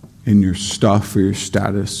in your stuff or your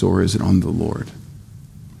status, or is it on the Lord?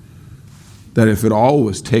 That if it all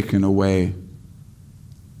was taken away,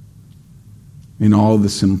 in all the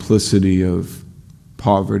simplicity of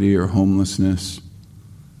poverty or homelessness,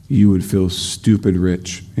 you would feel stupid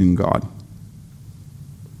rich in God.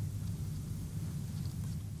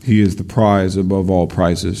 He is the prize above all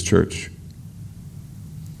prizes, church.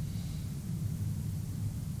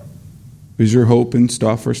 Is your hope in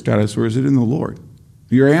stuff or status, or is it in the Lord?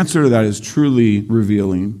 Your answer to that is truly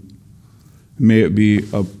revealing. May it be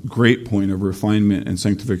a great point of refinement and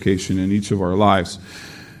sanctification in each of our lives.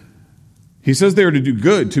 He says they are to do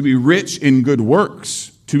good, to be rich in good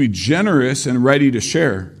works, to be generous and ready to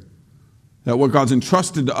share. That what God's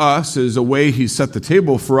entrusted to us is a way He set the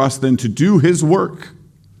table for us then to do His work.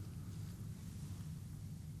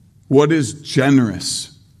 What is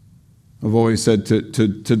generous? I've always said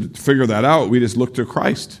to figure that out, we just look to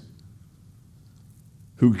Christ,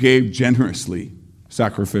 who gave generously,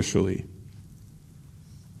 sacrificially.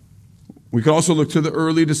 We could also look to the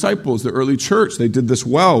early disciples, the early church. They did this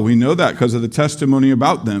well. We know that because of the testimony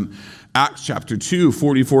about them. Acts chapter 2,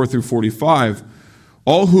 44 through 45.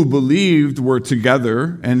 All who believed were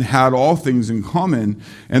together and had all things in common,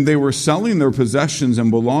 and they were selling their possessions and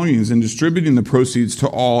belongings and distributing the proceeds to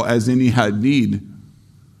all as any had need.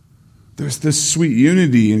 There's this sweet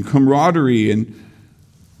unity and camaraderie and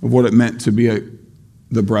of what it meant to be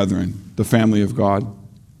the brethren, the family of God.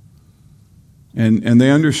 And they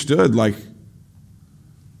understood, like,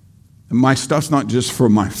 my stuff's not just for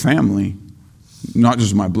my family, not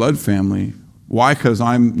just my blood family. Why? Because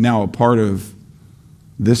I'm now a part of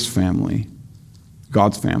this family,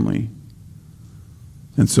 God's family.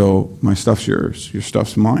 And so my stuff's yours, your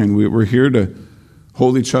stuff's mine. We're here to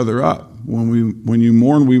hold each other up. When you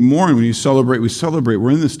mourn, we mourn. When you celebrate, we celebrate.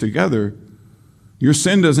 We're in this together. Your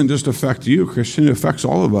sin doesn't just affect you, Christian, it affects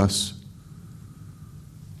all of us.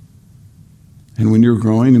 And when you're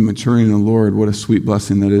growing and maturing in the Lord, what a sweet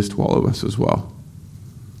blessing that is to all of us as well.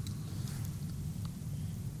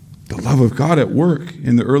 The love of God at work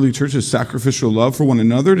in the early church's sacrificial love for one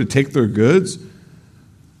another, to take their goods,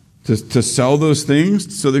 to sell those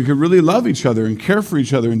things so they could really love each other and care for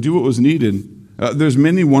each other and do what was needed. There's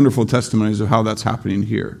many wonderful testimonies of how that's happening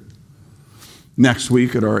here. Next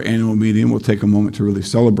week at our annual meeting, we'll take a moment to really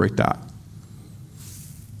celebrate that.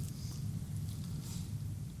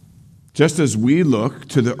 Just as we look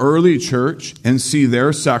to the early church and see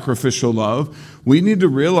their sacrificial love, we need to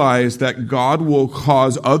realize that God will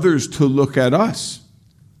cause others to look at us.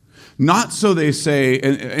 Not so they say,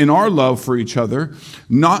 in our love for each other,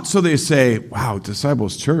 not so they say, wow,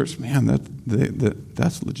 Disciples Church, man,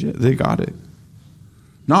 that's legit. They got it.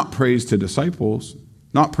 Not praise to disciples,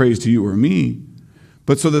 not praise to you or me,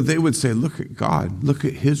 but so that they would say, look at God, look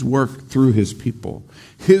at His work through His people,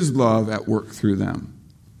 His love at work through them.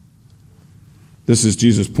 This is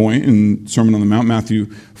Jesus' point in Sermon on the Mount, Matthew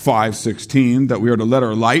 5:16, that we are to let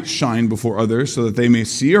our light shine before others so that they may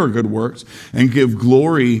see our good works and give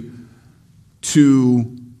glory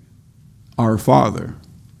to our Father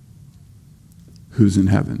who's in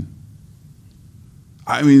heaven.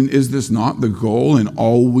 I mean, is this not the goal in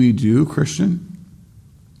all we do, Christian?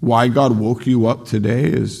 Why God woke you up today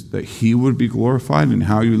is that He would be glorified in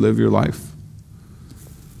how you live your life.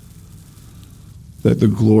 That the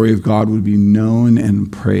glory of God would be known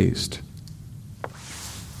and praised.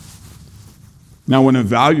 Now, when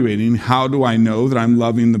evaluating, how do I know that I'm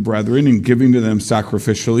loving the brethren and giving to them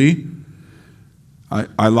sacrificially?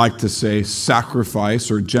 I like to say sacrifice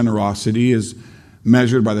or generosity is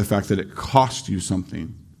measured by the fact that it cost you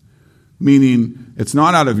something. Meaning, it's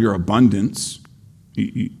not out of your abundance.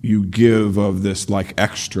 You give of this like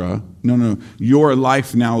extra. No. Your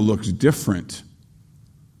life now looks different.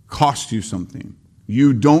 Cost you something.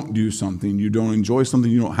 You don't do something. You don't enjoy something.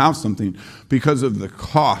 You don't have something because of the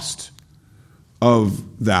cost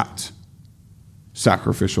of that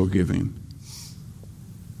sacrificial giving.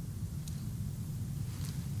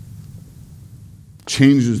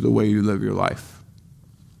 Changes the way you live your life.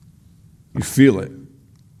 You feel it.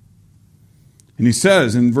 And he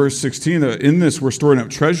says in verse 16 that in this we're storing up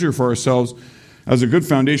treasure for ourselves as a good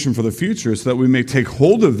foundation for the future so that we may take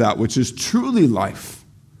hold of that which is truly life.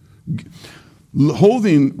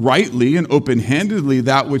 Holding rightly and open-handedly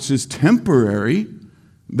that which is temporary,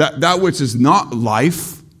 that which is not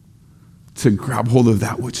life, to grab hold of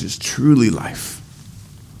that which is truly life.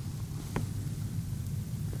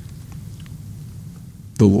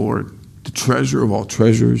 The Lord, the treasure of all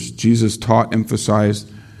treasures. Jesus taught,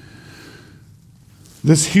 emphasized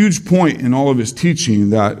this huge point in all of his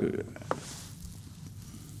teaching that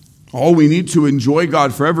all we need to enjoy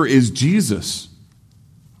God forever is Jesus.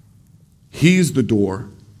 He's the door.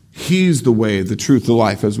 He's the way, the truth, the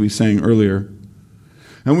life, as we sang earlier.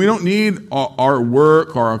 And we don't need our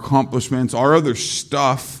work, our accomplishments, our other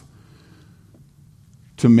stuff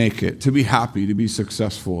to make it, to be happy, to be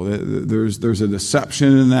successful. There's a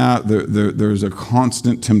deception in that. There's a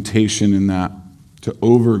constant temptation in that to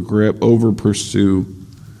overgrip, over-pursue.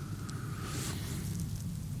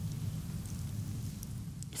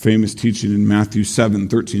 Famous teaching in Matthew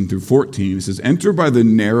 7:13-14. It says, "Enter by the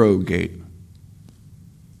narrow gate.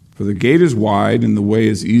 For the gate is wide and the way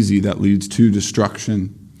is easy that leads to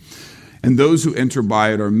destruction. And those who enter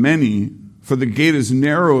by it are many. For the gate is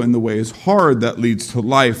narrow and the way is hard that leads to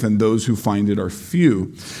life, and those who find it are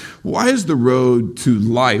few." Why is the road to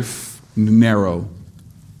life narrow?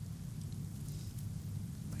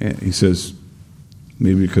 And he says,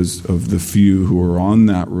 maybe because of the few who are on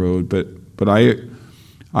that road. But I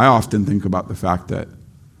often think about the fact that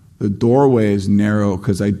the doorway is narrow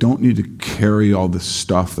because I don't need to carry all the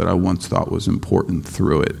stuff that I once thought was important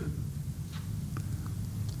through it.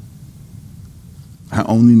 I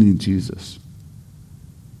only need Jesus.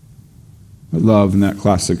 I love in that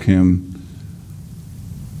classic hymn,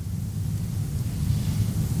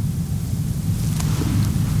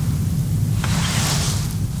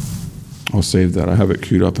 I'll save that. I have it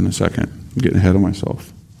queued up in a second. I'm getting ahead of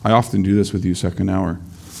myself. I often do this with you second hour.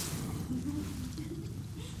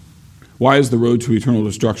 Why is the road to eternal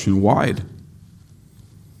destruction wide?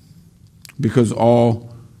 Because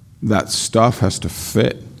all that stuff has to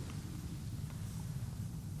fit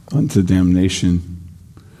unto damnation.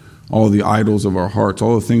 All the idols of our hearts,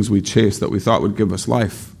 all the things we chase that we thought would give us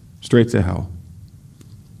life, straight to hell.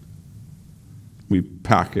 We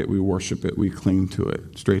pack it, we worship it, we cling to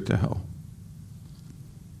it, straight to hell.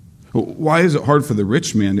 Why is it hard for the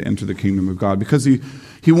rich man to enter the kingdom of God? Because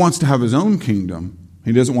he wants to have his own kingdom.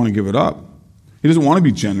 He doesn't want to give it up. He doesn't want to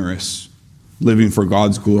be generous, living for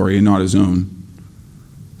God's glory and not his own.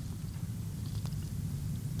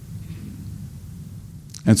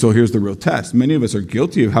 And so here's the real test. Many of us are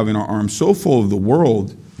guilty of having our arms so full of the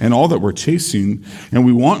world and all that we're chasing, and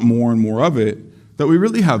we want more and more of it, that we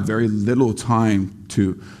really have very little time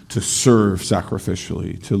to serve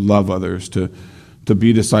sacrificially, to love others, to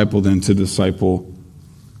be discipled and to disciple.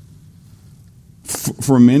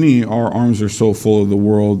 For many, our arms are so full of the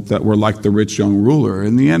world that we're like the rich young ruler.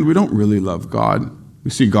 In the end, we don't really love God.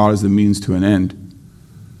 We see God as the means to an end.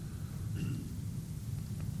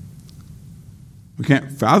 We can't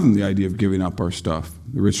fathom the idea of giving up our stuff.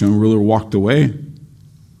 The rich young ruler walked away.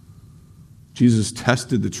 Jesus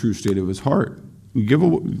tested the true state of his heart.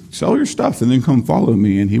 Sell your stuff and then come follow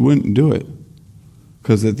me. And he wouldn't do it.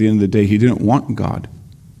 Because at the end of the day, he didn't want God.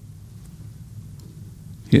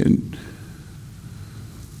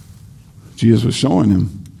 Jesus was showing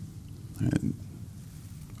him. And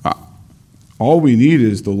all we need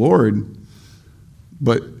is the Lord.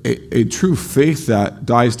 But a true faith that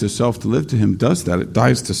dies to self to live to him does that. It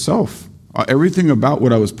dies to self. Everything about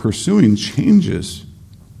what I was pursuing changes.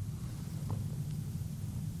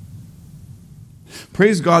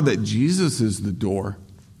 Praise God that Jesus is the door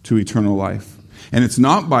to eternal life. And it's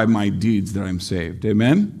not by my deeds that I'm saved.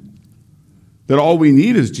 Amen? That all we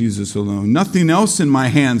need is Jesus alone. Nothing else in my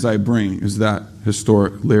hands I bring, is that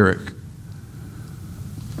historic lyric.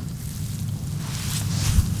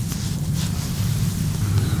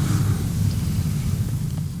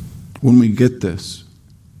 When we get this,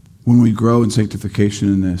 when we grow in sanctification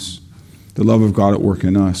in this, the love of God at work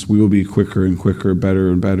in us, we will be quicker and quicker, better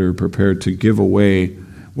and better prepared to give away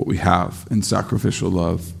what we have in sacrificial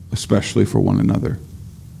love, especially for one another.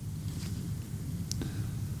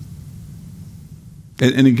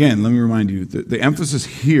 And again, let me remind you that the emphasis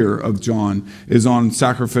here of John is on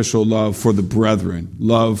sacrificial love for the brethren,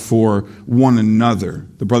 love for one another,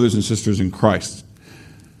 the brothers and sisters in Christ.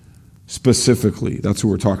 Specifically, that's what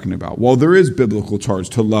we're talking about. While there is biblical charge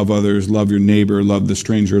to love others, love your neighbor, love the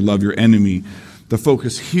stranger, love your enemy, the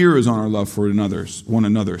focus here is on our love for one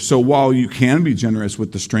another. So while you can be generous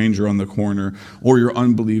with the stranger on the corner or your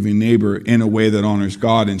unbelieving neighbor in a way that honors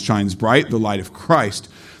God and shines bright the light of Christ,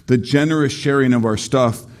 the generous sharing of our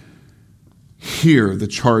stuff here, the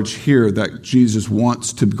charge here that Jesus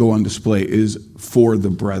wants to go on display is for the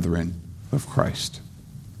brethren of Christ.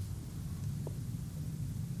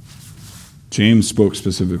 James spoke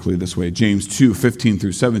specifically this way. James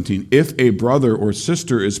 2:15-17. If a brother or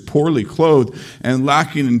sister is poorly clothed and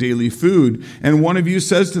lacking in daily food, and one of you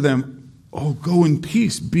says to them, "Oh, go in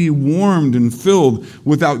peace, be warmed and filled,"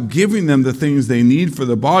 without giving them the things they need for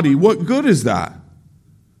the body, what good is that?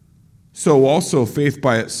 So also faith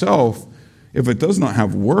by itself, if it does not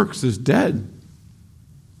have works, is dead.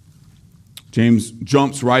 James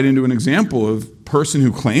jumps right into an example of a person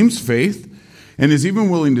who claims faith and is even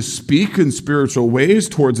willing to speak in spiritual ways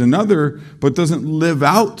towards another, but doesn't live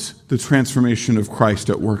out the transformation of Christ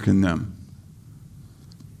at work in them.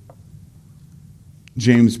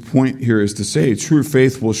 James' point here is to say true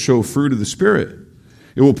faith will show fruit of the Spirit.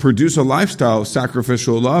 It will produce a lifestyle of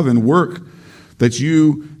sacrificial love and work that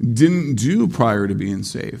you didn't do prior to being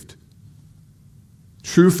saved.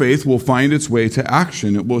 True faith will find its way to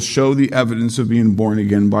action. It will show the evidence of being born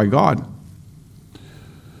again by God.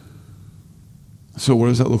 So what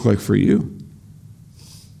does that look like for you?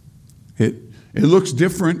 It looks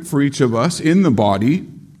different for each of us in the body,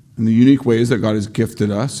 in the unique ways that God has gifted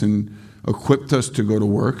us and equipped us to go to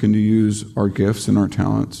work and to use our gifts and our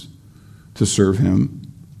talents to serve Him.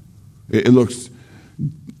 It looks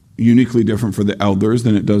uniquely different for the elders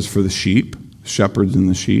than it does for the sheep, shepherds and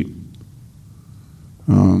the sheep.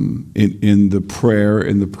 In the prayer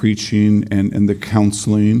and the preaching and the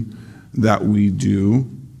counseling that we do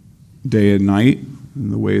day and night,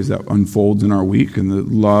 and the ways that unfolds in our week, and the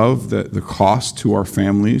love, that the cost to our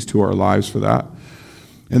families, to our lives for that.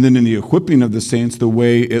 And then in the equipping of the saints, the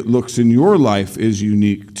way it looks in your life is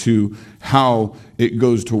unique to how it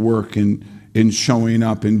goes to work in showing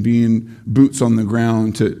up and being boots on the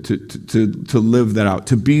ground to live that out,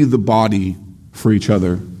 to be the body for each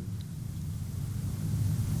other.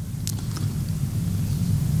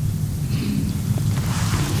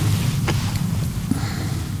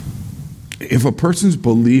 If a person's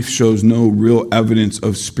belief shows no real evidence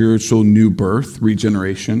of spiritual new birth,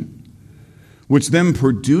 regeneration, which then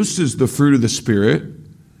produces the fruit of the Spirit,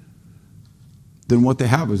 then what they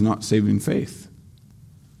have is not saving faith.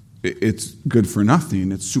 It's good for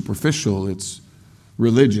nothing. It's superficial. It's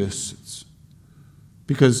religious.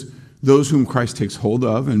 Because those whom Christ takes hold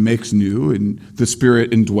of and makes new and the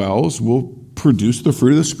Spirit indwells will produce the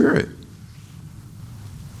fruit of the Spirit.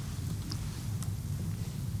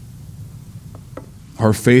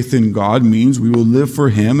 Our faith in God means we will live for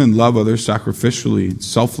Him and love others sacrificially,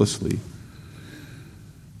 selflessly.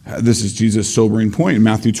 This is Jesus' sobering point. In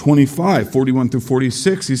Matthew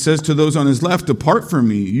 25:41-46, He says to those on His left, "Depart from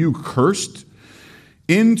me, you cursed,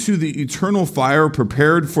 into the eternal fire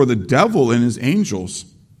prepared for the devil and his angels.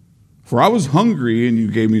 For I was hungry, and you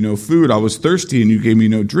gave me no food. I was thirsty, and you gave me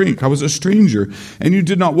no drink. I was a stranger, and you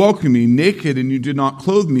did not welcome me. Naked, and you did not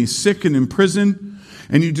clothe me. Sick and in prison,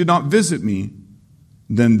 and you did not visit me."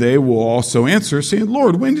 Then they will also answer, saying,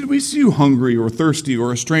 "Lord, when did we see you hungry or thirsty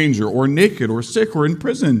or a stranger or naked or sick or in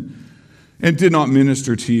prison and did not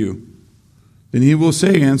minister to you?" Then He will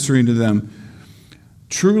say, answering to them,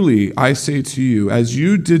 "Truly, I say to you, as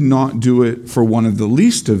you did not do it for one of the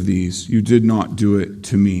least of these, you did not do it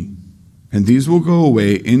to me. And these will go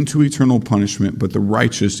away into eternal punishment, but the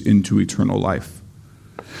righteous into eternal life."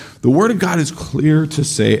 The Word of God is clear to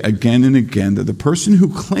say again and again that the person who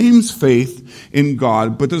claims faith in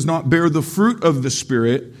God but does not bear the fruit of the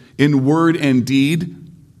Spirit in word and deed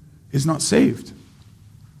is not saved.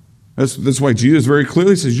 That's why Jesus very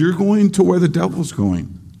clearly says, you're going to where the devil's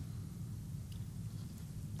going.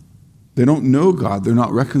 They don't know God. They're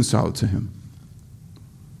not reconciled to Him.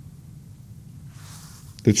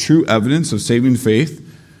 The true evidence of saving faith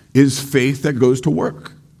is faith that goes to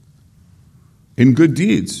work in good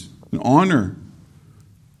deeds, in honor,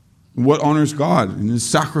 what honors God and is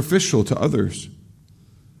sacrificial to others.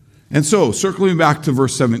 And so, circling back to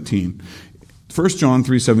verse 17, 1 John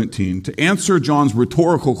 3:17, to answer John's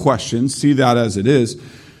rhetorical question, see that as it is,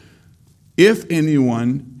 if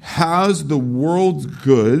anyone has the world's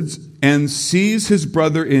goods and sees his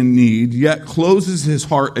brother in need, yet closes his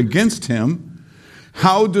heart against him,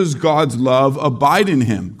 how does God's love abide in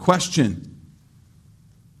him? Question.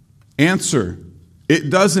 Answer. It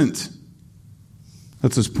doesn't.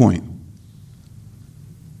 That's his point.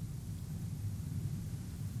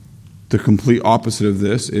 The complete opposite of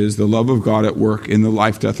this is the love of God at work in the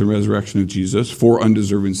life, death, and resurrection of Jesus for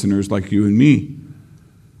undeserving sinners like you and me.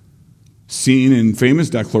 Seen in famous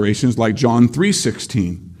declarations like John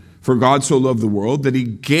 3:16. For God so loved the world that he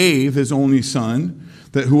gave his only Son,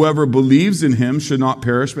 that whoever believes in him should not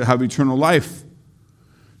perish but have eternal life.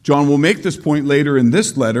 John will make this point later in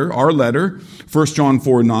this letter, our letter, 1 John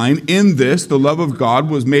 4:9. In this, the love of God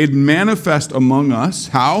was made manifest among us.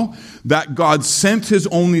 How? That God sent his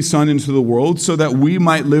only Son into the world so that we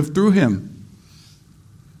might live through him.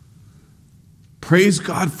 Praise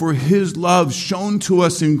God for his love shown to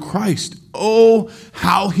us in Christ. Oh,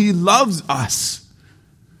 how he loves us.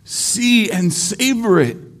 See and savor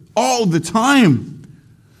it all the time.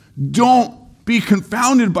 Don't be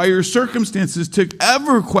confounded by your circumstances to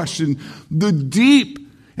ever question the deep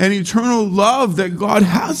and eternal love that God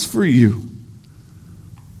has for you.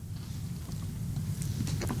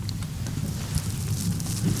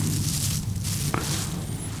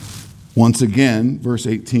 Once again, verse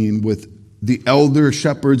 18, with the elder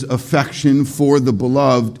shepherd's affection for the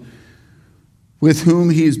beloved, with whom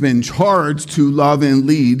he's been charged to love and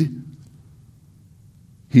lead,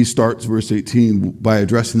 he starts verse 18 by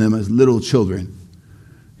addressing them as little children.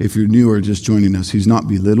 If you're new or just joining us, he's not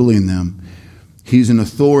belittling them. He's an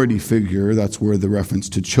authority figure. That's where the reference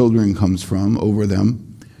to children comes from, over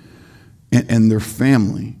them, and their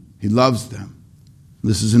family. He loves them.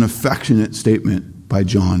 This is an affectionate statement by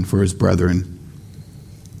John for his brethren.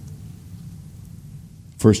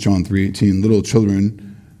 1 John 3:18, little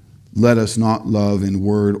children, let us not love in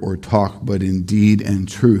word or talk, but in deed and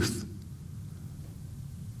truth.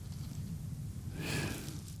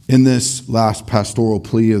 In this last pastoral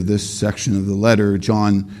plea of this section of the letter,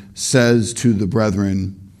 John says to the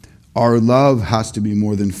brethren, our love has to be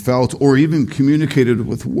more than felt or even communicated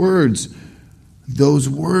with words. Those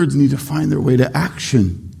words need to find their way to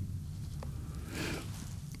action.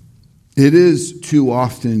 It is too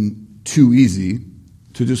often too easy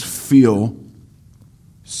to just feel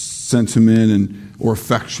sentiment or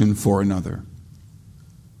affection for another,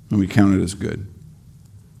 and we count it as good.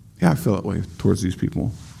 Yeah, I feel that way towards these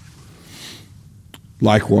people.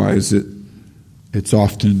 Likewise, it's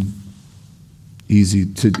often easy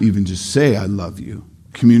to even just say, I love you.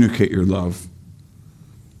 Communicate your love.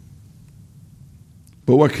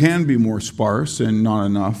 But what can be more sparse and not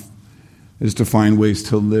enough is to find ways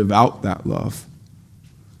to live out that love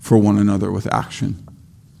for one another with action.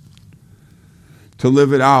 To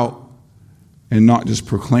live it out and not just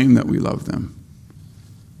proclaim that we love them.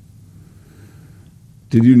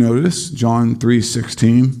 Did you notice John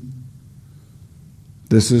 3:16?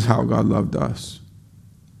 This is how God loved us.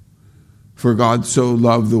 For God so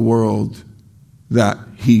loved the world that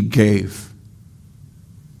he gave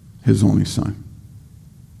his only Son.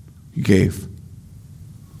 He gave.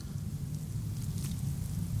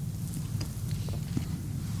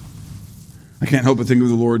 I can't help but think of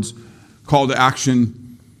the Lord's call to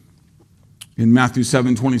action in Matthew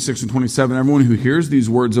 7:26 and 27. Everyone who hears these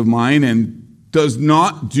words of mine and does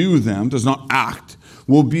not do them, does not act,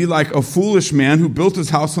 will be like a foolish man who built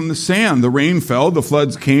his house on the sand. The rain fell, the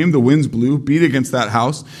floods came, the winds blew, beat against that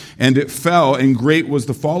house, and it fell, and great was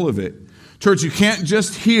the fall of it. Church, you can't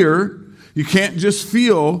just hear, you can't just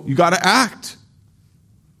feel, you got to act.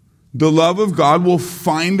 The love of God will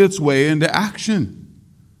find its way into action.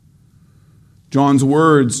 John's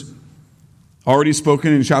words, already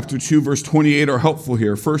spoken in chapter 2, verse 28, are helpful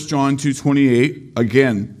here. 1 John 2:28,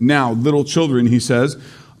 again, now, little children, he says,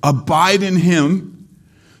 abide in him,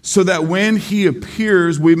 so that when he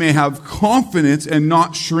appears, we may have confidence and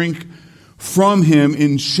not shrink from him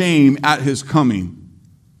in shame at his coming.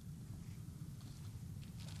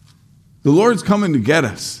 The Lord's coming to get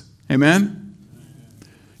us. Amen?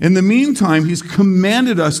 In the meantime, he's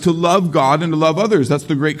commanded us to love God and to love others. That's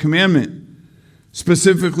the great commandment.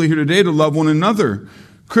 Specifically here today, to love one another.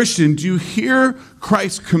 Christian, do you hear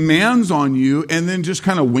Christ's commands on you and then just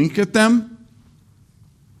kind of wink at them?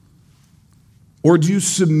 Or do you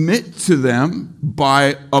submit to them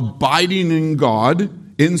by abiding in God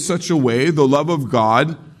in such a way the love of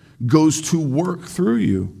God goes to work through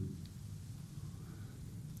you?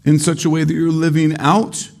 In such a way that you're living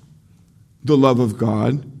out the love of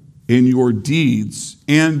God in your deeds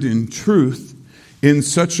and in truth in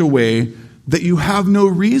such a way that you have no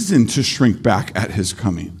reason to shrink back at his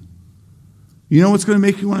coming. You know what's going to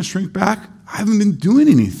make you want to shrink back? I haven't been doing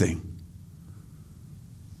anything.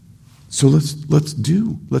 So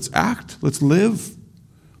let's act, let's live.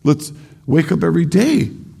 Let's wake up every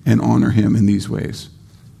day and honor him in these ways.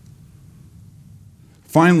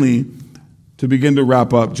 Finally, to begin to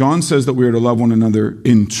wrap up, John says that we are to love one another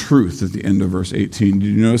in truth at the end of verse 18. Did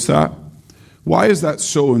you notice that? Why is that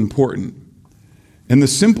so important? And the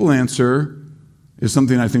simple answer is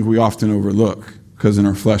something I think we often overlook, because in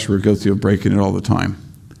our flesh we're guilty of breaking it all the time.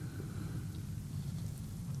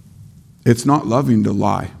 It's not loving to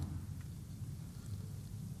lie.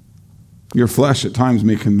 Your flesh at times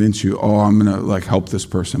may convince you, I'm going to help this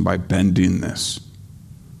person by bending this.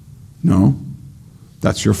 No,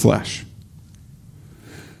 that's your flesh.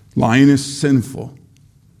 Lying is sinful.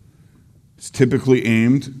 It's typically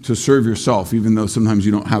aimed to serve yourself, even though sometimes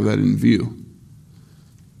you don't have that in view.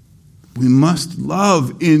 We must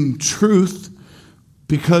love in truth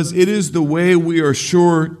because it is the way we are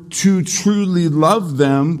sure to truly love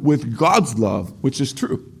them with God's love, which is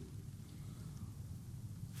true.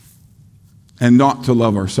 And not to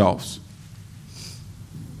love ourselves.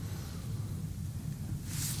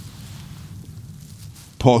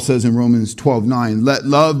 Paul says in Romans 12:9, let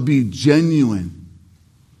love be genuine.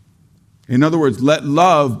 In other words, let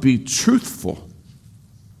love be truthful.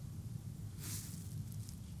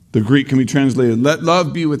 The Greek can be translated, let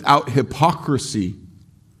love be without hypocrisy.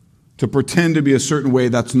 To pretend to be a certain way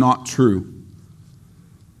that's not true.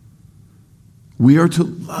 We are to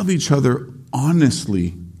love each other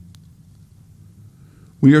honestly.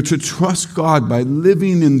 We are to trust God by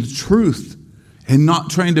living in the truth and not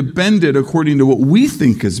trying to bend it according to what we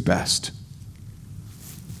think is best.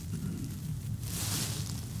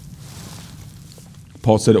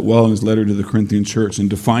 Paul said it well in his letter to the Corinthian church in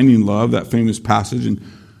defining love, that famous passage in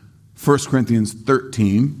 1 Corinthians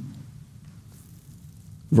 13.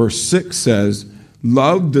 Verse 6 says,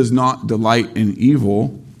 love does not delight in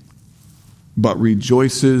evil, but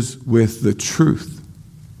rejoices with the truth.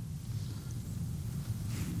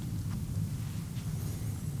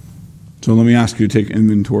 So let me ask you to take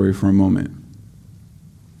inventory for a moment.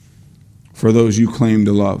 For those you claim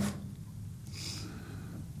to love,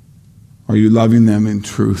 are you loving them in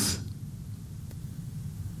truth?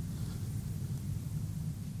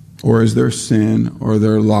 Or is there sin or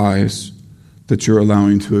there lies that you're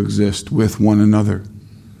allowing to exist with one another?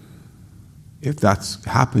 If that's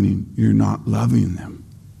happening, you're not loving them.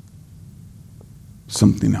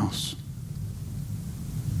 Something else.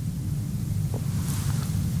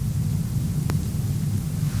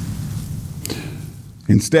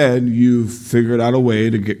 Instead, you've figured out a way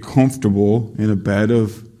to get comfortable in a bed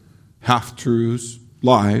of half-truths,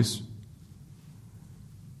 lies,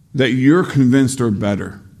 that you're convinced are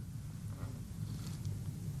better.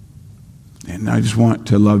 And I just want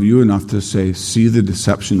to love you enough to say, see the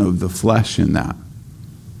deception of the flesh in that.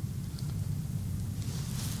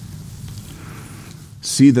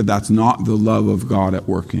 See that that's not the love of God at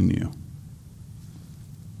work in you.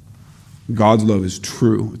 God's love is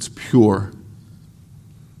true. It's pure.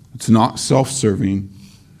 It's not self-serving.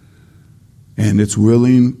 And it's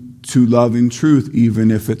willing to love in truth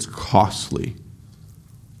even if it's costly.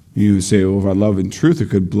 You would say, well, if I love in truth, it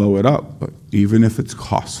could blow it up. But even if it's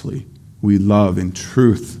costly, we love in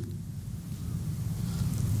truth.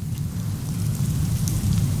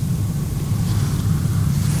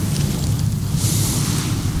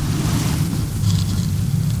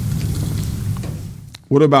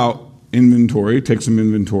 What about inventory? Take some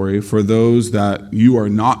inventory for those that you are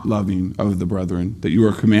not loving of the brethren, that you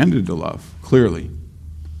are commanded to love, clearly.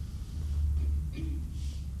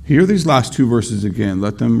 Hear these last two verses again.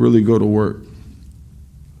 Let them really go to work.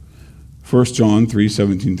 1 John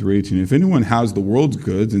 3:17-18. If anyone has the world's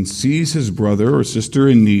goods and sees his brother or sister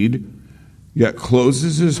in need, yet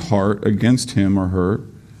closes his heart against him or her,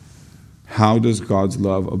 how does God's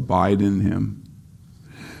love abide in him?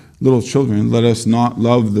 Little children, let us not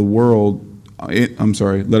love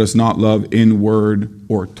let us not love in word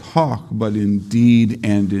or talk, but in deed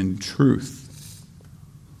and in truth.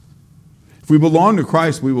 If we belong to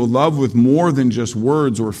Christ, we will love with more than just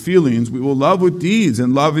words or feelings. We will love with deeds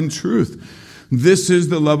and love in truth. This is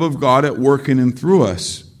the love of God at work in and through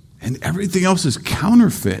us. And everything else is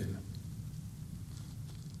counterfeit.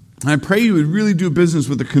 And I pray you would really do business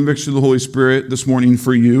with the conviction of the Holy Spirit this morning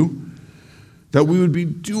for you, that we would be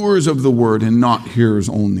doers of the word and not hearers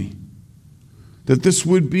only. That this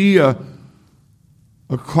would be a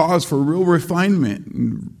cause for real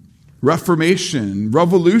refinement, reformation,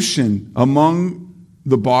 revolution among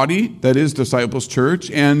the body, that is Disciples Church,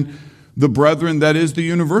 and the brethren that is the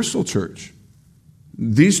universal church.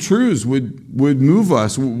 These truths would move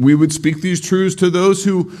us. We would speak these truths to those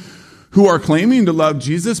who are claiming to love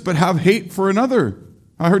Jesus but have hate for another.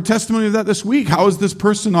 I heard testimony of that this week. How is this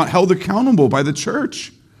person not held accountable by the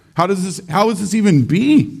church? How is this even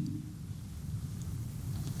be?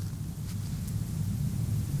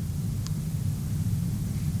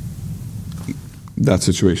 That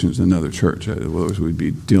situation is another church. We'd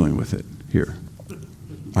be dealing with it here.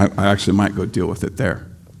 I actually might go deal with it there.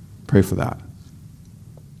 Pray for that.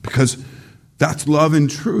 Because that's love and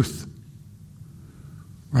truth.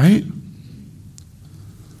 Right?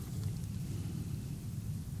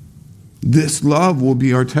 This love will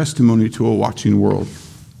be our testimony to a watching world.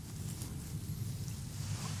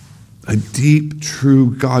 A deep,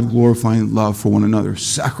 true, God-glorifying love for one another.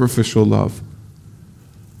 Sacrificial love.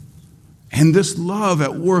 And this love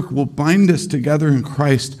at work will bind us together in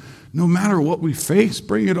Christ. No matter what we face,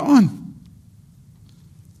 bring it on.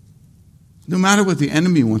 No matter what the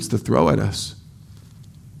enemy wants to throw at us.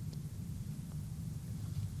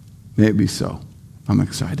 May it be so. I'm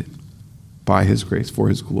excited. By his grace, for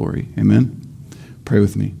his glory. Amen? Pray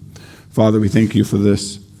with me. Father, we thank you for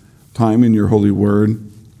this time in your holy word.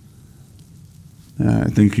 I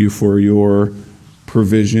thank you for your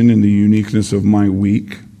provision and the uniqueness of my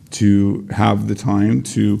week to have the time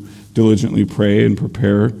to diligently pray and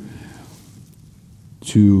prepare,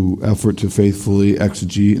 to effort to faithfully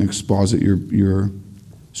exegete and exposit your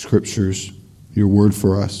scriptures, your word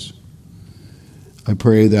for us. I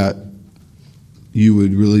pray that you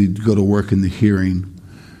would really go to work in the hearing,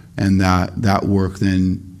 and that work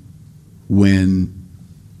then, when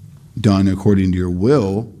done according to your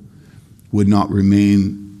will, would not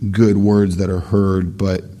remain good words that are heard,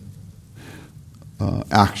 but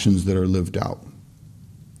actions that are lived out.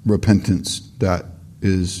 Repentance that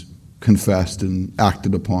is confessed and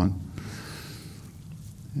acted upon.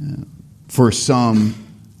 For some,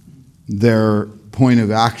 their point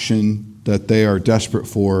of action that they are desperate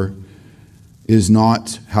for is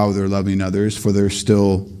not how they're loving others, for they're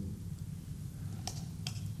still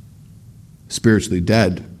spiritually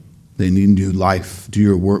dead. They need new life. Do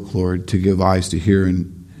your work, Lord, to give eyes to hear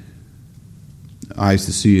and eyes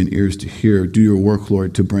to see and ears to hear. Do your work,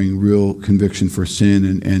 Lord, to bring real conviction for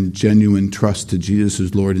sin and genuine trust to Jesus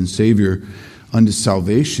as Lord and Savior unto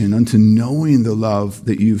salvation, unto knowing the love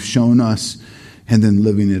that you've shown us and then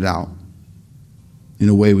living it out in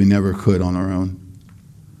a way we never could on our own.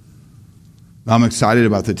 I'm excited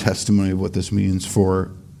about the testimony of what this means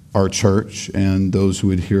for our church and those who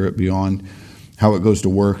would hear it beyond, how it goes to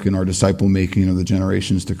work in our disciple making of the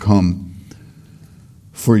generations to come.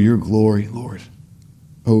 For your glory, Lord.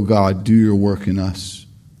 Oh God, do your work in us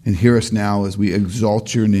and hear us now as we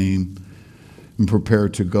exalt your name and prepare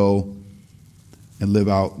to go and live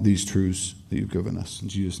out these truths that you've given us. In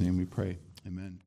Jesus' name we pray. Amen.